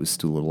 years ago, it was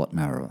still a lot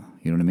narrower.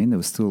 You know what I mean? There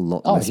was still a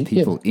lot less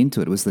people into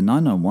it. It was the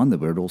 991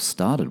 where it all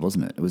started,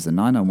 wasn't it? It was the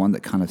 991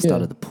 that kind of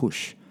started the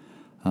push.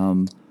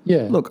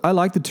 Look, I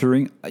like the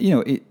touring.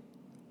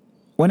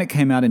 When it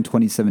came out in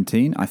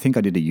 2017, I think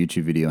I did a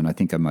YouTube video, and I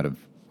think I might have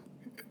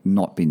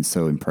not been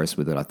so impressed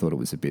with it. I thought it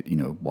was a bit,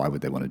 why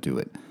would they want to do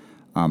it?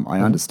 I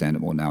understand it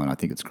more now, and I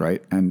think it's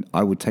great, and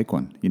I would take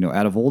one.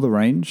 Out of all the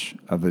range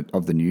of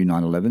the new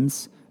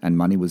 911s, and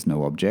money was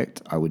no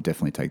object, I would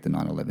definitely take the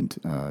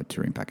 911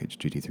 touring package,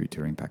 GT3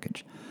 touring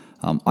package.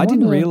 I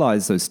didn't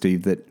realize, though,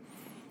 Steve, that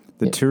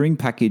the touring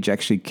package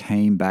actually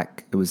came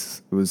back. It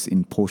was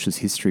in Porsche's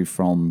history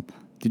from,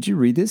 did you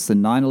read this? The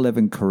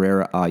 911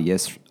 Carrera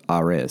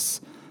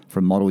RS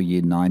from model year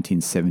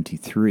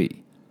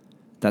 1973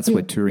 That's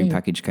where touring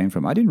package came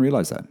from. I didn't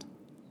realize that.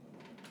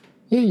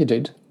 Yeah, you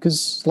did,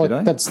 because Did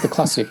I? that's the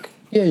classic.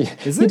 Yeah,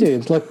 Is you it?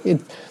 did.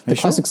 The you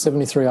classic sure?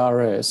 73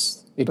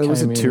 RS. But it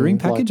was a came touring in,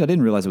 package? I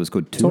didn't realize it was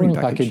called touring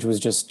package. was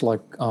just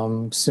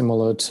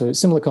similar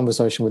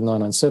conversation with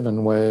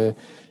 997, where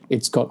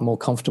it's got more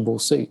comfortable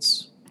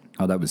seats.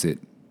 Oh, that was it.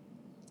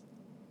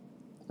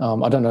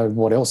 I don't know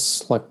what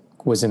else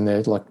was in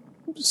there,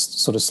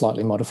 sort of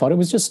slightly modified. It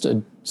was just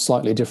a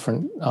slightly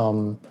different,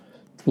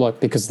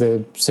 because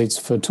they're seats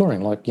for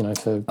touring,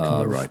 for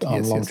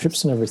long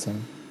trips and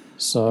everything.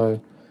 So,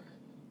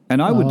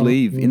 and I would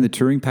leave in the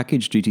touring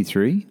package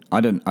GT3.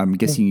 I'm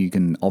guessing you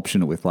can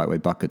option it with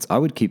lightweight buckets. I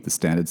would keep the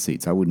standard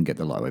seats. I wouldn't get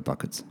the lightweight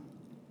buckets.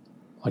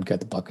 I'd get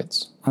the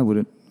buckets. I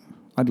wouldn't.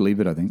 I'd leave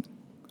it, I think.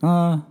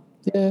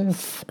 Yeah.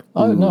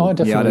 Oh, no, I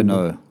definitely. Yeah, I don't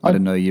know. I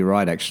don't know. You're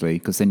right, actually,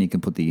 because then you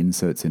can put the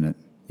inserts in it.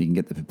 You can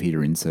get the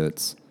Pepita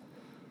inserts.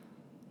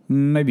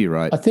 Maybe you're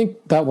right. I think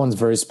that one's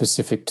very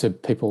specific to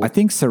people. I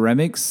think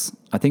ceramics,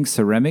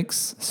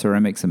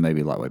 and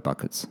maybe lightweight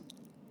buckets.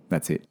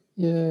 That's it.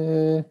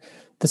 Yeah.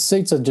 The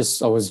seats are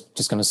I was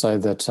just going to say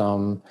that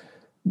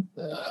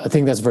I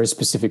think that's very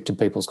specific to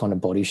people's kind of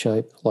body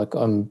shape.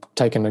 I'm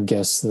taking a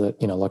guess that,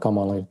 I'm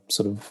only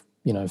sort of,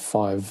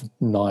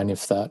 5'9",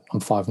 if that. I'm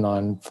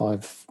 5'9",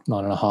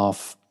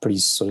 5'9.5", pretty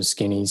sort of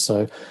skinny.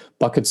 So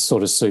buckets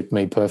sort of suit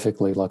me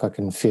perfectly. I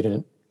can fit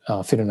in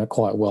it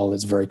quite well.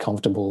 It's very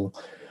comfortable.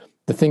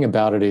 The thing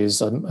about it is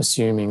I'm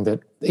assuming that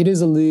it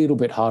is a little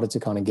bit harder to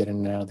kind of get in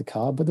and out of the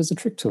car, but there's a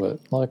trick to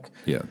it.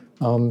 Yeah.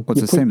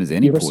 It's the same as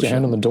any You rest Porsche. your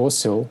hand on the door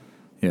sill.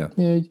 Yeah.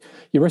 Yeah,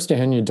 you rest your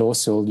hand on your door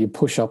sill, you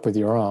push up with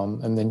your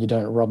arm, and then you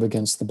don't rub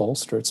against the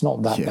bolster. It's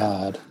not that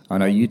bad. I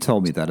know, you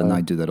told me that, and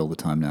I do that all the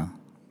time now.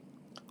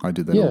 I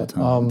do that all the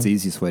time. It's the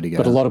easiest way to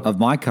get out of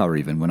my car,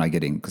 even when I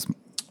get in. Cause,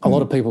 a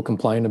lot of people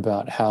complain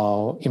about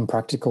how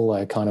impractical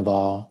they kind of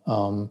are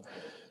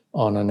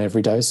on an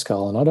everyday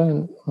scale, and I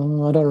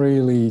don't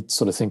really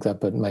sort of think that,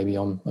 but maybe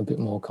I'm a bit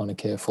more kind of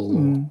careful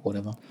or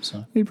whatever.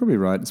 So you're probably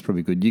right. It's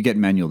probably good. You get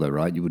manual though,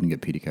 right? You wouldn't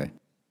get PDK.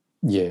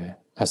 Yeah,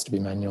 has to be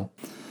manual.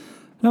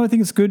 No, I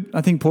think it's good.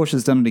 I think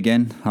Porsche's done it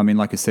again. I mean,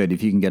 like I said,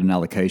 if you can get an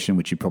allocation,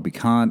 which you probably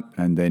can't,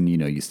 and then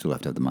you still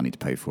have to have the money to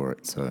pay for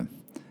it. So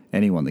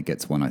anyone that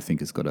gets one, I think,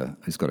 has got a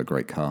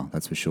great car.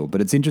 That's for sure.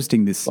 But it's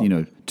interesting. This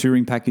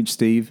touring package,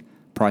 Steve.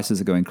 Prices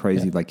are going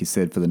crazy, like you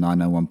said, for the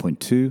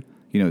 991.2.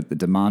 The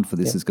demand for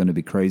this is going to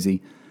be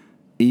crazy.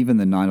 Even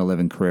the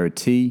 911 Carrera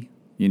T,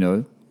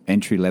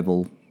 entry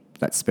level,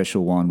 that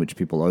special one which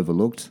people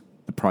overlooked.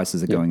 The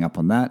prices are going up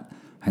on that.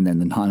 And then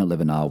the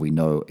 911R we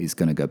know is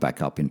going to go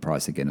back up in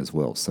price again as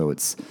well. So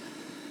it's,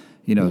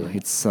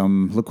 it's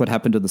look what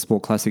happened to the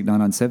Sport Classic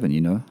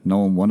 997. No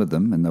one wanted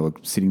them, and they were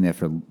sitting there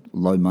for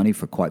low money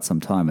for quite some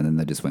time, and then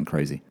they just went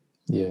crazy.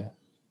 Yeah.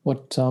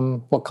 What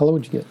color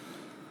would you get?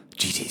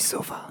 GT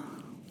Silver.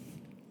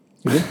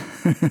 You did?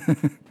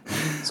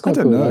 It's quite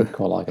cool. I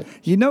quite like it.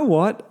 You know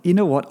what?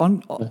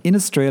 In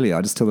Australia,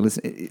 I just tell the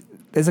listener,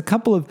 there's a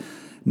couple of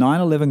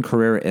 911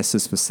 Carrera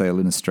S's for sale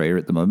in Australia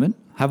at the moment.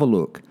 Have a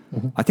look.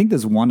 Mm-hmm. I think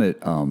there's one at,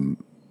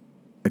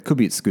 it could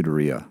be at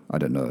Scuderia, I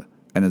don't know,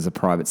 and there's a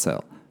private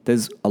sale.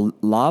 There's a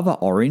lava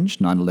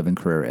orange 911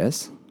 Carrera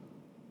S.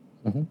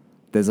 Mm-hmm.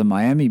 There's a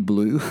Miami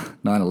blue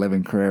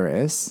 911 Carrera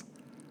S.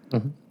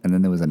 Mm-hmm. And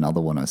then there was another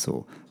one I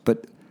saw.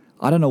 But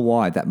I don't know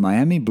why that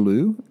Miami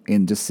blue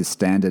in just the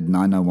standard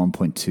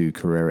 991.2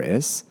 Carrera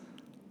S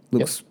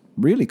looks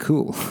really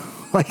cool.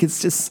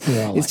 It's just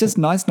just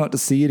nice not to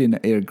see it in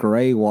a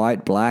gray,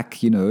 white, black,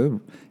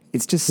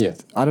 It's just,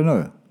 I don't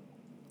know.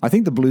 I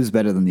think the blue's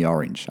better than the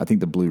orange. I think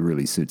the blue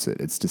really suits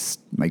it. It just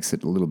makes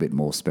it a little bit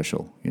more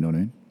special. You know what I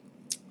mean?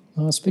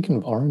 Speaking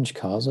of orange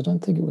cars, I don't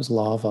think it was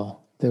lava.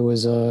 There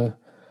was a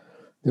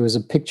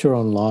picture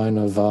online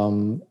of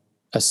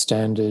a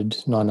standard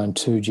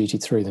 992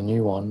 GT3, the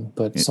new one,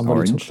 but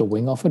somebody took the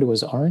wing off it. It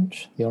was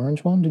orange, the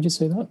orange one. Did you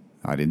see that?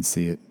 I didn't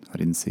see it.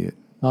 It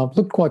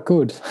looked quite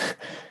good.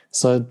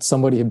 So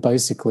somebody had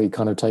basically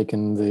kind of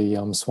taken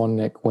the swan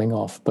neck wing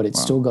off, but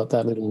it's still got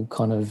that little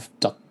kind of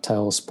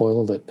ducktail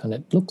spoiler lip, and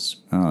it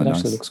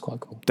actually looks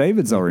quite cool.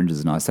 David's orange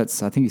is nice.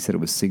 I think he said it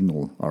was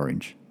Signal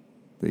orange.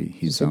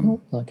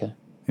 Signal? Okay.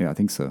 Yeah, I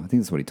think so. I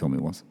think that's what he told me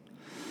it was.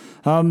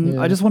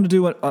 I just want to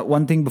do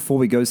one thing before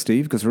we go,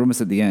 Steve, because we're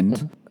almost at the end.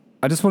 Mm-hmm.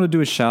 I just want to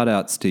do a shout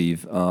out,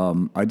 Steve.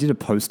 I did a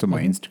post on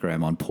my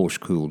Instagram on Porsche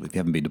Cool. If you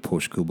haven't been to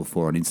Porsche Cool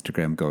before on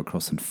Instagram, go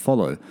across and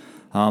follow.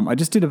 I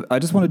just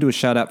want to do a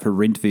shout out for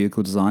Rindt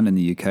Vehicle Design in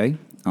the UK.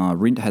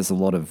 Rindt has a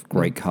lot of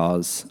great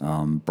cars.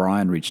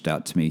 Brian reached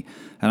out to me,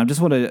 and I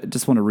just want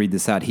to read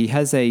this out. He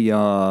has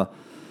a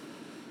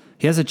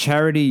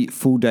charity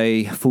full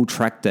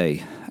track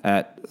day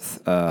at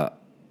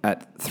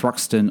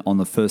Thruxton on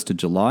the 1st of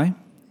July.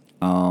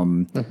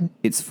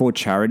 It's for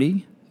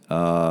charity.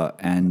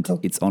 And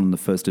it's on the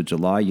 1st of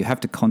July. You have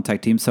to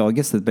contact him. So I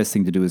guess the best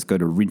thing to do is go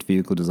to Rindt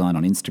Vehicle Design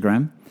on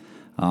Instagram.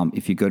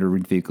 If you go to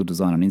Rindt Vehicle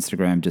Design on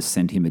Instagram, just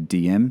send him a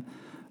DM.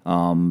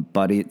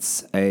 But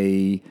it's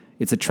a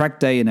track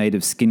day in aid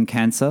of skin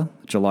cancer,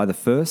 July the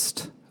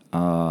 1st,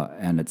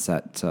 and it's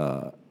at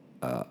the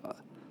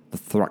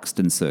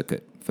Thruxton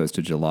Circuit. 1st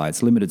of July.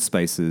 It's limited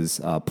spaces,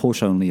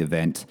 Porsche only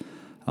event,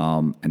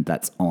 and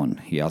that's on.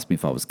 He asked me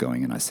if I was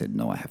going, and I said,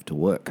 no, I have to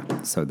work.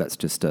 So that's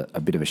just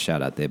a bit of a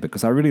shout out there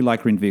because I really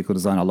like Ring Vehicle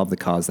Design. I love the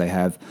cars they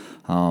have.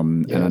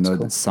 And I know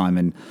that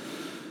Simon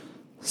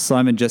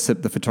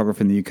Jessup, the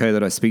photographer in the UK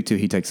that I speak to,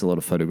 he takes a lot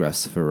of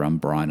photographs for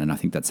Brian, and I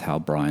think that's how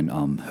Brian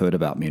heard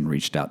about me and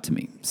reached out to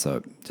me.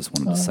 So just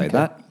wanted to say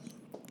that.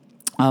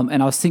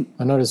 And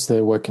I noticed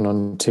they're working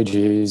on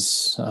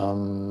TGE's.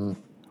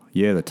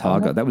 Yeah, the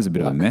Targa. That was a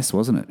bit of a mess,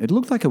 wasn't it? It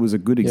looked like it was a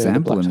good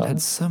example, and it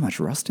had so much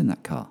rust in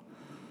that car.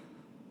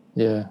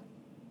 Yeah.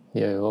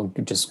 Yeah, well,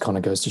 it just kind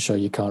of goes to show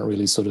you can't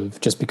really sort of,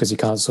 just because you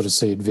can't sort of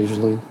see it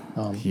visually.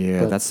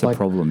 That's the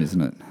problem,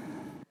 isn't it?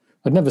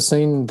 I'd never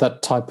seen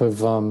that type of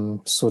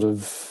sort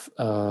of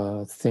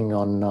thing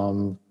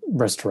on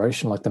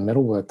restoration, like the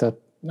metalwork. That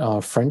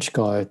French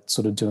guy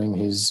sort of doing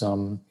his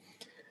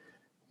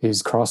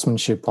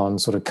craftsmanship on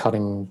sort of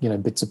cutting,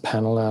 bits of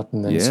panel out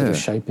and then sort of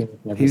shaping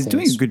and everything. He was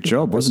doing a good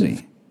job, wasn't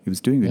he? He was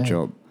doing a good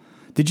job.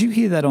 Did you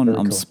hear that on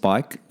cool.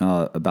 Spike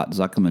about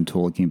Zuckerman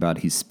talking about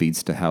his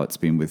Speedster, how it's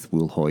been with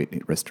Will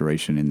Hoyt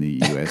restoration in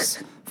the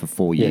US for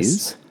 4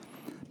 years?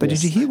 But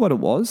did you hear what it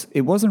was?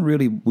 It wasn't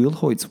really Will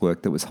Hoyt's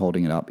work that was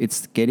holding it up.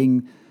 It's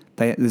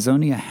there's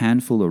only a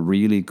handful of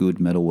really good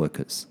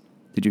metalworkers.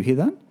 Did you hear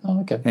that?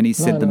 Oh, okay. And he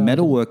said the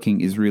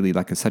metalworking is really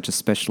like such a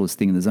specialist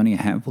thing, and there's only a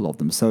handful of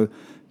them. So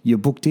you're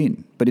booked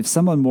in. But if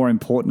someone more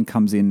important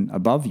comes in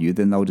above you,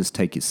 then they'll just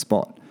take your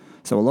spot.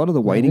 So a lot of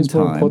the waiting time. Who's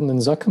more important than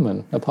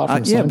Zuckerman, apart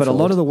from Seinfeld? But a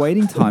lot of the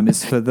waiting time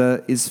is for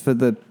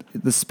the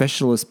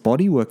specialist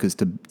body workers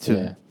to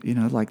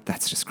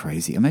that's just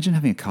crazy. Imagine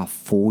having a car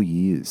 4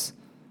 years.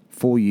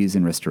 4 years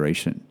in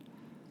restoration.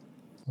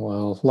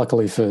 Well,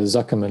 luckily for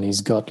Zuckerman,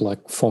 he's got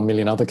like 4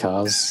 million other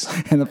cars.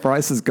 And the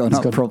price has gone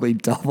up probably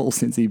double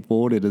since he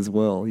bought it as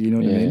well. You know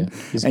what I mean?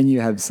 And you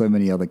have so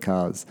many other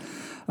cars.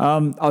 I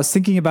was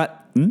thinking about...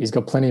 He's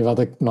got plenty of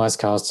other nice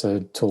cars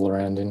to tool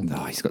around in.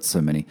 Oh, he's got so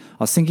many.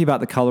 I was thinking about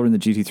the colour in the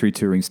GT3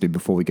 Touring, Steve,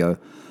 before we go.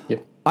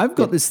 Yep. I've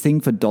got this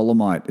thing for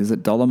Dolomite. Is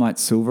it Dolomite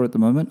Silver at the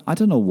moment? I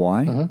don't know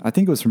why. I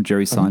think it was from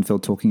Jerry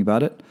Seinfeld talking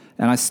about it.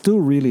 And I still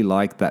really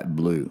like that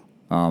blue.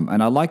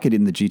 And I like it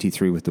in the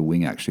GT3 with the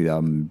wing, actually.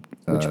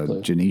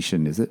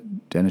 Genetian, is it?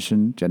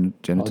 Gentian?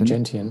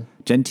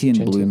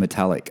 Gentian blue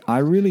metallic. I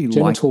really like...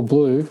 Genital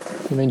blue?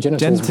 You mean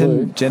genital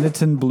blue?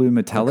 Genitan blue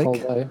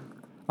metallic.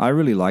 I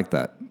really like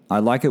that. I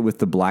like it with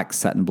the black,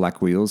 satin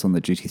black wheels on the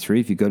GT3.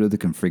 If you go to the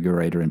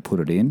configurator and put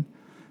it in,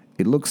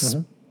 it looks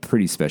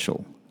pretty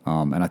special.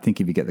 And I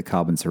think if you get the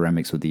carbon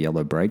ceramics with the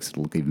yellow brakes,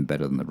 it'll look even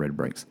better than the red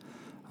brakes.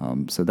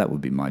 So that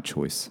would be my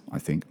choice, I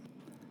think.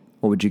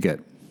 What would you get?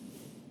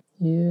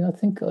 Yeah, I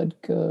think I'd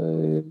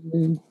go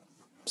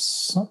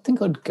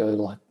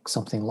like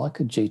something like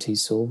a GT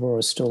Silver,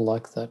 or still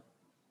like that,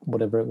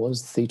 whatever it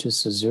was,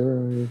 Thetis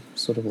Azura,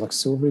 sort of like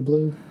silvery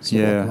blue.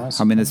 Yeah,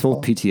 nice, I mean, it's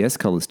all PTS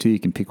colours too. You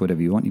can pick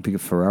whatever you want. You pick a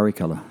Ferrari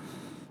colour.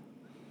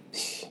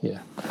 Yeah,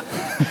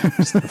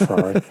 just the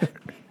Ferrari.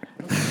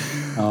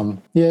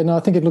 I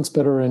think it looks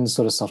better in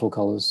sort of subtle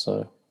colours.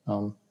 So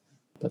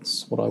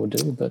that's what I would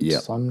do. But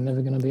I'm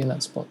never going to be in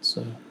that spot.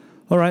 So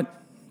all right.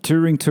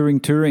 Touring.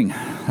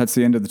 That's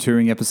the end of the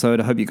touring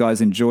episode. I hope you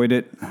guys enjoyed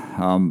it.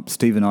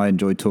 Steve and I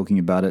enjoyed talking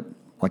about it.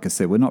 Like I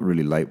said, we're not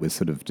really late. We're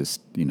sort of just,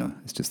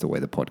 it's just the way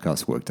the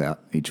podcast worked out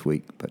each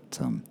week. But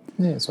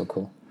it's all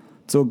cool.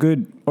 It's all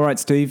good. All right,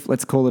 Steve,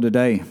 let's call it a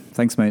day.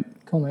 Thanks, mate.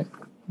 Cool, mate.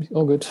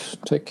 All good.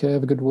 Take care.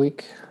 Have a good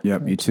week.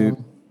 Yep, you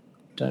too.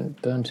 Don't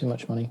burn too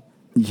much money.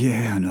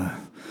 Yeah, I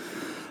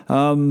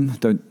know.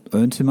 Don't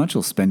earn too much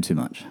or spend too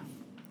much?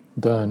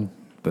 Burn.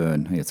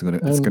 Yeah, it's going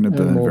to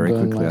burn very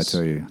quickly, I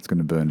tell you. It's going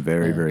to burn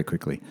very, very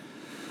quickly.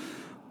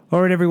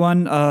 All right,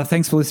 everyone.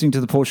 Thanks for listening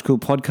to the Porsche Cool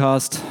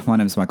podcast. My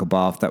name is Michael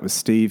Barth. That was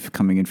Steve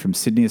coming in from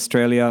Sydney,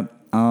 Australia.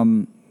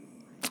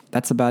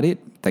 That's about it.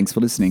 Thanks for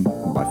listening.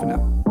 Bye for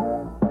now.